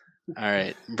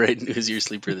right, Braden, who's your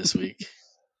sleeper this week?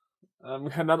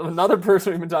 Another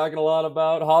person we've been talking a lot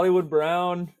about, Hollywood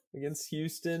Brown against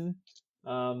Houston.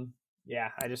 I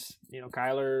just,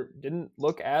 Kyler didn't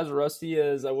look as rusty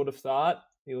as I would have thought.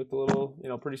 He looked a little,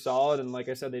 pretty solid. And like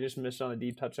I said, they just missed on a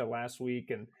deep touchdown last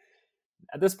week. And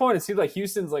at this point, it seems like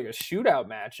Houston's like a shootout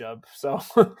matchup. So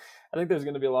I think there's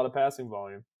going to be a lot of passing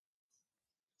volume.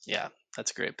 Yeah,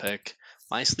 that's a great pick.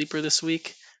 My sleeper this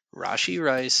week, Rashee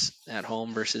Rice at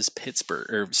home versus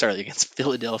against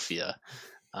Philadelphia.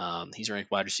 He's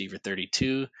ranked wide receiver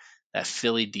 32. That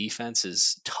Philly defense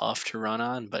is tough to run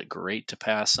on, but great to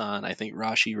pass on. I think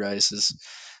Rashee Rice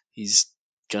he's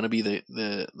going to be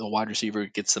the wide receiver who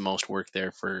gets the most work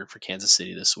there for Kansas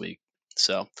City this week.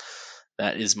 So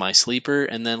that is my sleeper.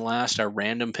 And then last, our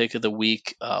random pick of the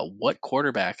week. What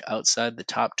quarterback outside the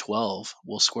top 12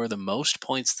 will score the most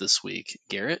points this week?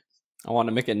 Garrett? I want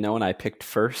to make it known I picked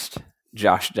first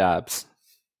Josh Dobbs.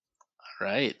 All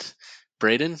right.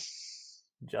 Braden?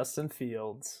 Justin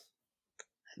Fields.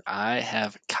 I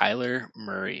have Kyler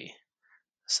Murray.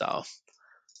 So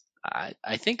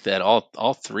I think that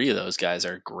all 3 of those guys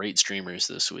are great streamers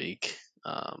this week.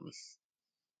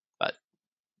 But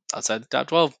outside the top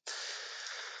 12.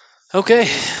 Okay,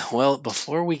 well,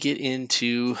 before we get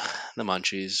into the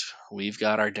munchies, we've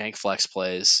got our dank flex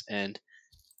plays, and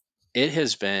it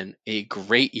has been a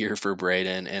great year for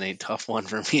Braden and a tough one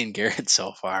for me and Garrett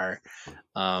so far.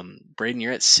 Braden,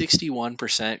 you're at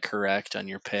 61% correct on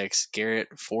your picks. Garrett,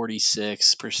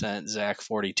 46%. Zach,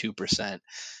 42%.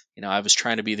 I was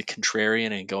trying to be the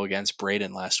contrarian and go against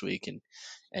Braden last week,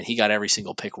 and he got every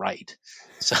single pick right.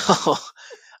 So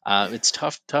it's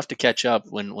tough to catch up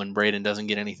when Braden doesn't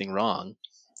get anything wrong.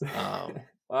 Wow,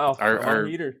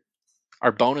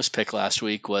 our bonus pick last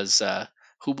week was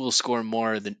who will score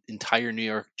more, the entire New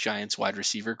York Giants wide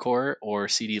receiver core or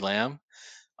CeeDee Lamb?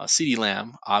 CeeDee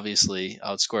Lamb obviously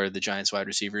outscored the Giants wide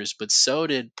receivers, but so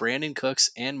did Brandon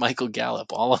Cooks and Michael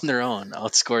Gallup, all on their own,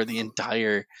 outscored the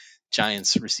entire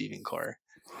Giants receiving core.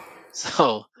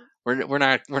 So we're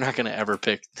not going to ever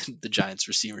pick the Giants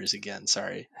receivers again.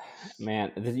 Sorry,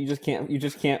 man. You just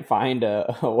can't find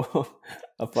a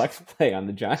flex play on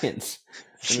the Giants.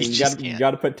 I mean, you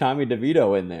got to put Tommy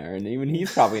DeVito in there, and even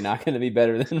he's probably not going to be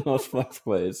better than most flex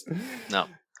plays. No,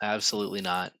 absolutely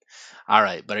not. All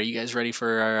right, but are you guys ready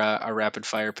for our rapid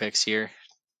fire picks here?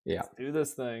 Yeah, let's do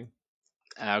this thing.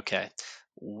 Okay.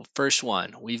 First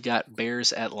one, we've got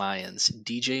Bears at Lions.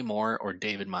 DJ Moore or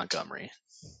David Montgomery?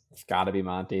 It's got to be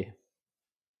Monty.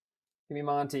 Give me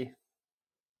Monty.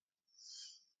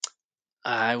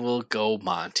 I will go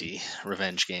Monty.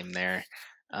 Revenge game there.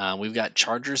 We've got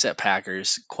Chargers at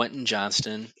Packers. Quentin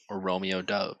Johnston or Romeo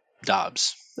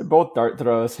Dobbs? They're both dart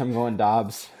throws. I'm going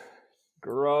Dobbs.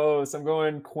 Gross. I'm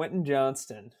going Quentin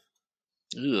Johnston.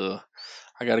 Ugh.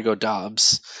 I got to go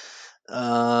Dobbs.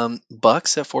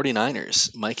 Bucks at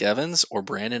 49ers. Mike Evans or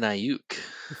Brandon Ayuk?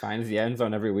 He finds the end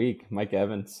zone every week. Mike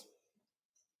Evans.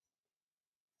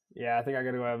 Yeah, I think I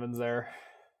got to go Evans there.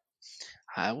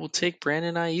 I will take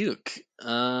Brandon Ayuk.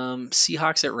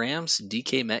 Seahawks at Rams.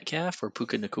 DK Metcalf or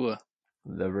Puka Nacua?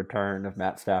 The return of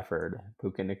Matt Stafford.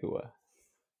 Puka Nacua.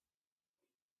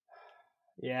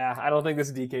 Yeah, I don't think this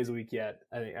is DK's week yet.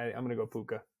 I think I'm gonna go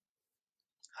Puka.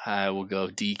 I will go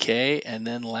DK, and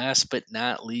then last but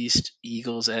not least,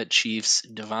 Eagles at Chiefs.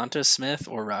 Devonta Smith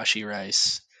or Rashi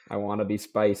Rice. I want to be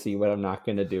spicy, but I'm not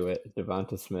going to do it.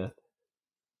 Devonta Smith.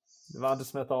 Devonta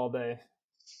Smith all day.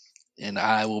 And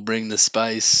I will bring the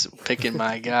spice, picking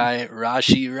my guy,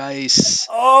 Rashi Rice.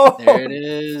 Oh, There it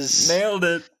is. Nailed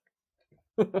it.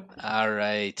 All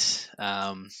right.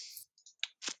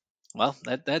 Well,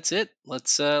 that's it.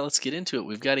 Let's get into it.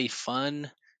 We've got a fun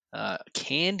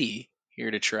candy here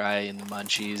to try in the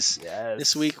munchies. Yes.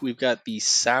 This week we've got the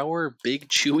sour big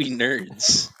chewy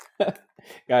nerds.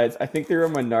 Guys, I think they're a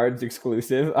Menards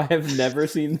exclusive. I have never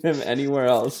seen them anywhere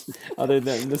else other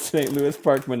than the St. Louis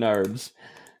Park Menards.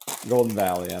 Golden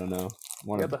Valley, I don't know.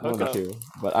 One of the two.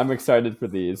 But I'm excited for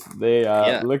these. They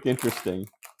look interesting.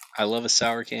 I love a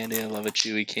sour candy. I love a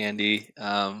chewy candy.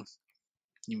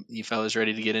 You fellas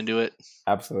ready to get into it?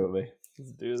 Absolutely.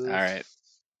 Let's do this. All right.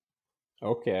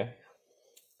 Okay.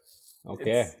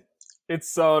 It's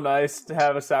so nice to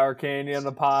have a sour candy on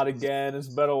the pod again.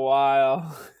 It's been a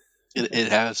while. It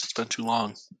has. It's been too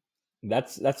long.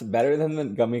 That's better than the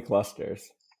gummy clusters.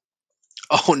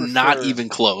 Oh, For not sure. even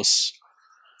close.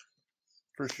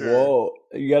 For sure. Whoa,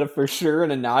 you got a for sure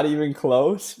and a not even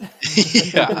close?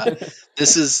 Yeah.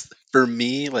 This is, for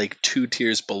me, like 2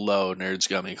 tiers below Nerds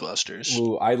Gummy Clusters.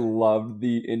 Ooh, I love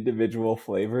the individual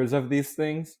flavors of these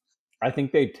things. I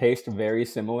think they taste very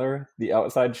similar. The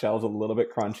outside shell's a little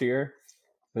bit crunchier,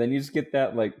 but then you just get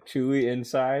that like chewy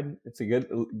inside. It's a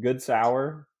good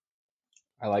sour.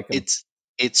 I like them.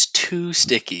 It's too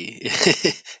sticky.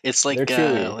 It's like They're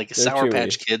Sour chewy.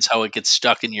 Patch Kids, how it gets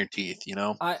stuck in your teeth, you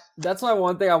know? That's my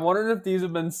one thing. I'm wondering if these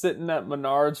have been sitting at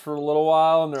Menards for a little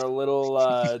while and they're a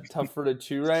little tougher to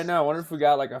chew right now. I wonder if we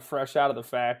got like a fresh out of the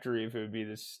factory, if it would be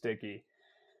this sticky.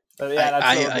 But yeah,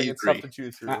 that's the thing. It's tough to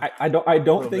chew through. I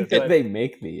don't think that they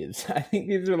make these. I think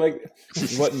these are like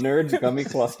what Nerds Gummy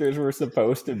Clusters were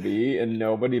supposed to be, and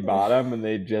nobody bought them, and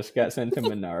they just got sent to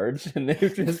Menards, and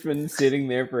they've just been sitting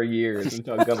there for years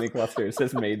until Gummy Clusters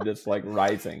has made this like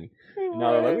rising. And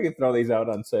now they're like, we can throw these out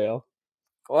on sale.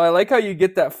 Well, I like how you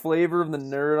get that flavor of the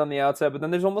nerd on the outside, but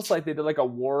then there's almost like they did like a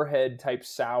warhead type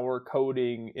sour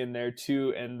coating in there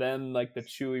too, and then like the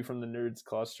chewy from the Nerds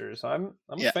cluster. So I'm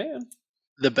a fan.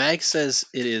 The bag says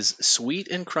it is sweet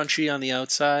and crunchy on the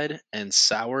outside and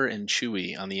sour and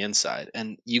chewy on the inside,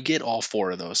 and you get all 4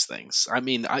 of those things. I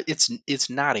mean, it's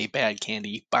not a bad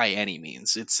candy by any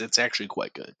means. It's actually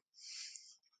quite good.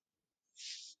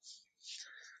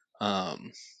 All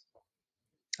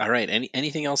right.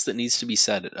 Anything else that needs to be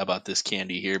said about this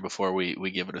candy here before we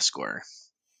give it a score?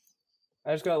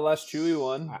 I just got a less chewy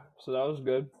one, so that was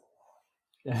good.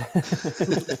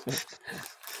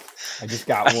 I just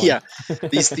got one. Yeah,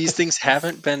 these things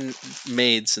haven't been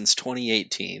made since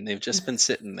 2018. They've just been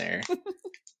sitting there.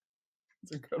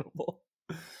 It's incredible.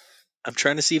 I'm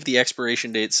trying to see if the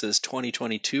expiration date says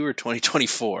 2022 or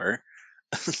 2024.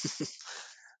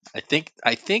 I think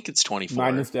it's 24.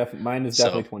 Mine is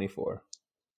definitely 24.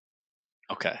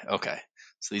 Okay.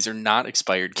 So these are not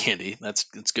expired candy. That's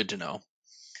good to know.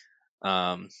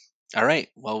 All right.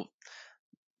 Well,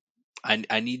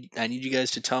 I need you guys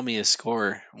to tell me a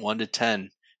score, 1 to 10.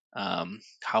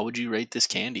 How would you rate this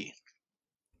candy?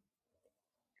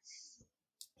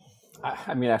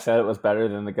 I mean, I said it was better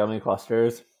than the gummy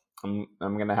clusters. I'm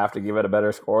gonna have to give it a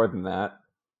better score than that.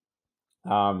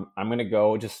 I'm gonna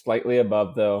go just slightly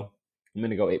above though. I'm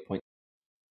gonna go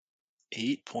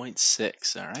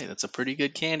 8.6. All right, that's a pretty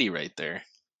good candy right there.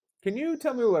 Can you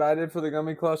tell me what I did for the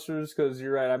gummy clusters? Because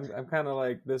you're right. I'm kind of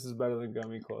like, this is better than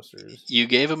gummy clusters. You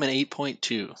gave them an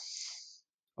 8.2.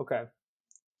 Okay.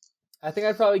 I think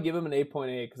I'd probably give them an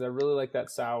 8.8 because I really like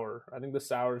that sour. I think the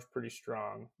sour is pretty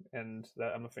strong, and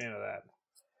I'm a fan of that.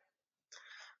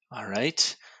 All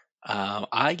right.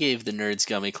 I gave the Nerds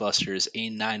Gummy Clusters a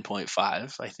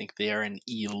 9.5. I think they are an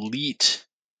elite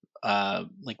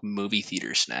like movie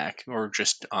theater snack or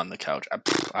just on the couch.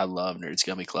 I love Nerds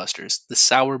Gummy Clusters. The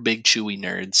sour big chewy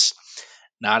Nerds,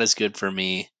 not as good for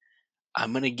me.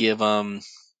 I'm gonna give them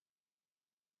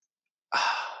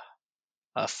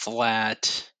a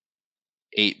flat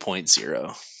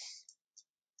 8.0.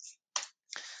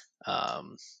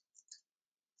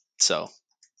 So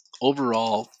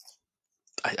overall,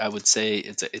 I would say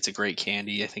it's a great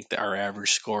candy. I think that our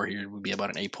average score here would be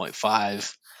about an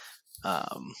 8.5.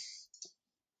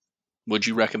 Would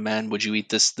you recommend? Would you eat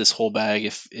this whole bag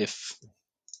if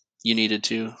you needed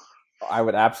to? I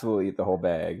would absolutely eat the whole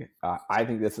bag. I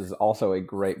think this is also a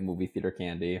great movie theater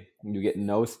candy. You get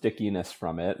no stickiness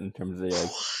from it in terms of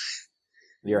like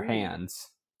your hands.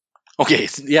 Okay,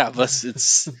 yeah, but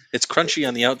it's crunchy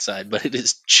on the outside, but it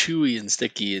is chewy and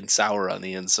sticky and sour on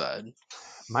the inside.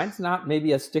 Mine's not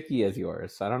maybe as sticky as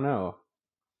yours. I don't know,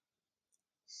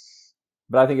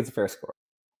 but I think it's a fair score.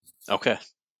 Okay.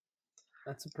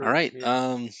 That's a All pretty. right.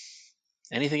 Yeah.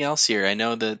 Anything else here? I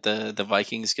know that the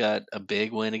Vikings got a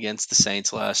big win against the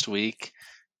Saints last week.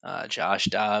 Josh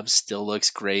Dobbs still looks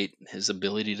great. His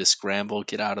ability to scramble,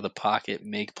 get out of the pocket,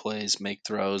 make plays, make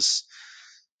throws,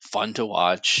 fun to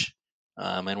watch.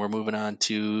 And we're moving on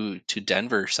to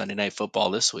Denver Sunday Night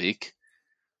Football this week.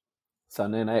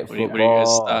 Sunday Night What are your guys'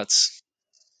 Football. thoughts?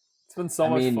 It's been so I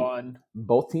much mean, fun.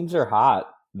 both teams are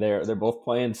hot. They're both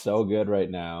playing so good right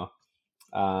now.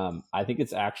 I think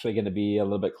it's actually going to be a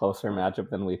little bit closer matchup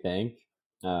than we think.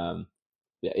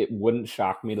 It wouldn't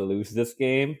shock me to lose this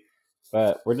game,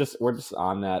 but we're just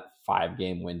on that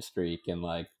 5-game win streak, and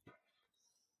like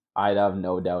I'd have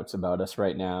no doubts about us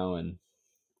right now, and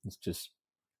let's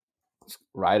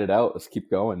ride it out. Let's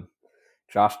keep going.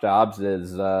 Josh Dobbs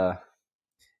is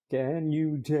can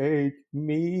you take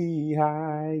me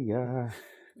higher?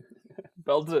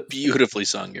 Belts it. Beautifully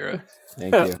sung, Garrett.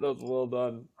 Thank you. That was well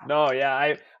done. No,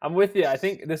 yeah, I'm with you. I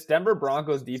think this Denver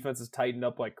Broncos defense has tightened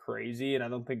up like crazy, and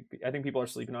I think people are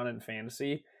sleeping on it in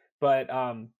fantasy. But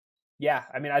yeah,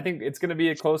 I mean, I think it's going to be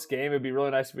a close game. It'd be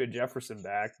really nice to be a Jefferson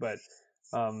back, but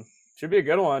should be a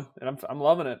good one, and I'm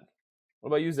loving it. What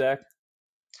about you, Zach?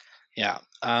 Yeah.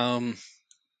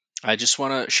 I just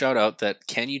want to shout out that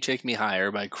 "Can You Take Me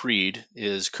Higher" by Creed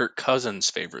is Kirk Cousins'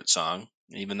 favorite song,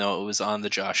 even though it was on the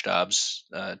Josh Dobbs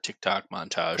TikTok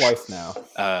montage Twice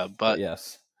now. but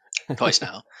yes. twice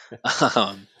now.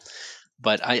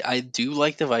 But I do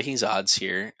like the Vikings odds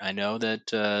here. I know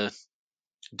that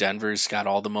Denver's got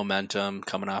all the momentum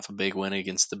coming off a big win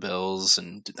against the Bills,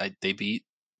 and they beat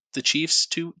the Chiefs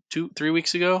 3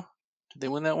 weeks ago. Did they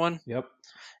win that one? Yep.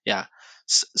 Yeah.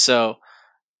 So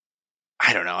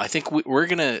I don't know. I think we're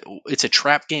gonna. It's a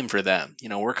trap game for them.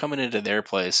 We're coming into their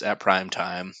place at prime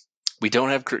time. We don't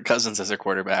have Kirk Cousins as their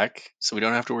quarterback, so we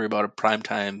don't have to worry about a prime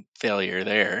time failure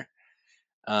there.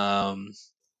 And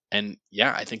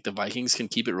yeah, I think the Vikings can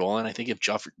keep it rolling. I think if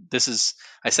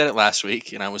I said it last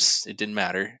week, and it didn't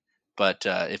matter. But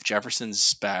if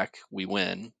Jefferson's back, we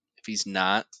win. If he's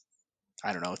not,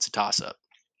 I don't know. It's a toss up.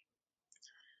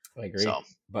 I agree. So,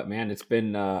 but man, it's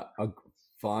been a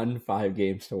fun 5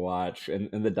 games to watch, and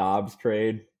the Dobbs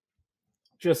trade,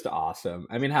 just awesome.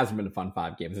 I mean, it hasn't been a fun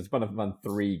 5 games. It's been a fun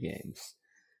 3 games.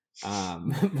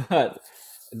 But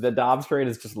the Dobbs trade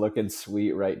is just looking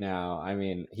sweet right now. I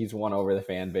mean, he's won over the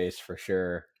fan base for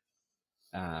sure.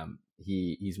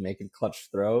 He's making clutch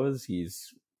throws.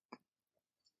 He's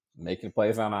making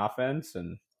plays on offense,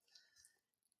 and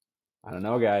I don't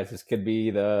know, guys. This could be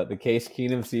the Case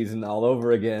Keenum season all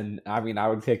over again. I mean, I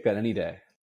would take that any day.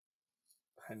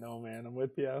 I know, man. I'm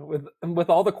with you. With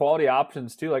all the quality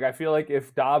options too. Like I feel like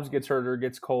if Dobbs gets hurt or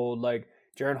gets cold, like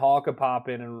Jaron Hall could pop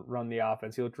in and run the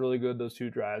offense. He looked really good those 2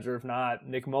 drives. Or if not,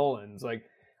 Nick Mullins. Like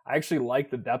I actually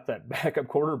like the depth at backup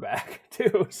quarterback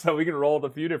too. So we can roll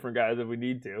with a few different guys if we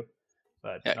need to.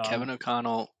 But yeah, Kevin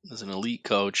O'Connell is an elite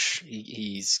coach.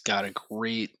 He's got a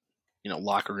great,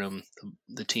 locker room.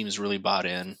 The team's really bought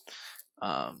in.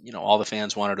 All the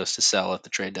fans wanted us to sell at the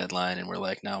trade deadline, and we're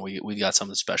like, no, we got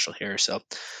something special here. So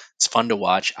it's fun to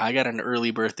watch. I got an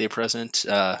early birthday present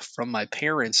from my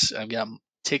parents. I've got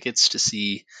tickets to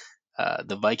see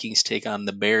the Vikings take on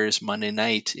the Bears Monday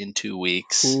night in 2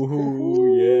 weeks.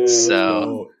 Ooh, yeah.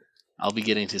 So I'll be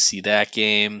getting to see that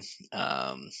game.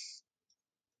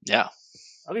 Yeah.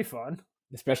 that'll be fun.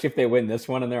 Especially if they win this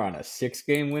one and they're on a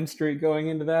 6-game win streak going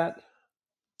into that.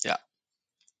 Yeah.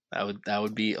 That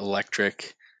would be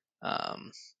electric.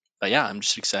 But yeah, I'm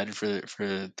just excited for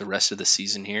the rest of the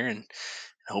season here, and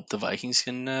hope the Vikings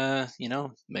can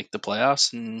make the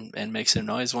playoffs and make some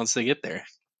noise once they get there.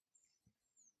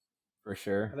 For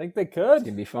sure. I think they could. It's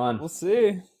gonna be fun. We'll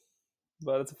see.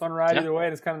 But it's a fun ride either way,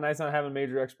 and it's kind of nice not having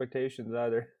major expectations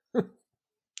either.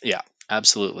 Yeah,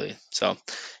 absolutely. So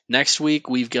next week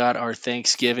we've got our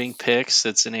Thanksgiving picks.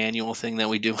 That's an annual thing that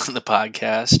we do on the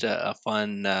podcast. A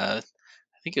fun, I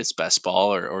think it's best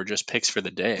ball or just picks for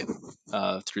the day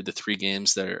through the 3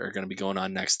 games that are going to be going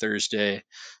on next Thursday.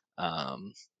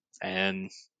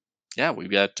 And yeah, we've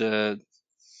got the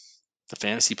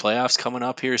fantasy playoffs coming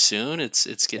up here soon.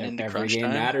 It's getting into Every crunch game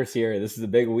time. matters here. This is a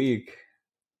big week.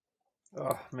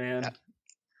 Oh man. Yeah.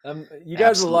 You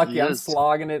guys are lucky. Absolutely I'm is.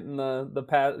 slogging it in the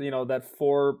past, that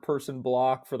 4-person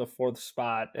block for the 4th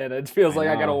spot, and it feels like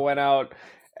I gotta win out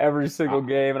every single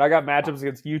game. And I got matchups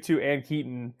against you 2 and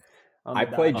Keaton. I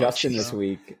play Justin this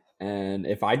week, and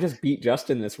if I just beat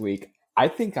Justin this week, I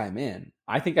think I'm in.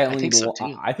 I think I only think need so,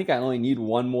 one, too. I think I only need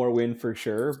one more win for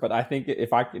sure. But I think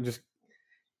if I could just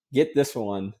get this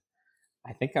one,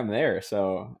 I think I'm there.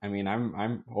 So I mean,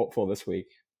 I'm hopeful this week.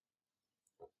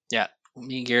 Yeah,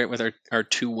 me and Garrett with our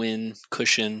 2-win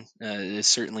cushion is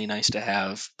certainly nice to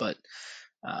have, but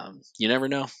you never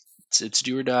know. It's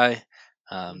do or die.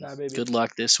 Nah, baby. Good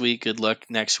luck this week. Good luck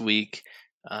next week.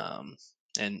 And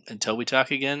until we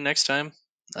talk again next time,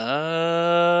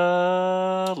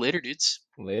 later, dudes.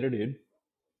 Later, dude.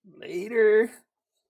 Later.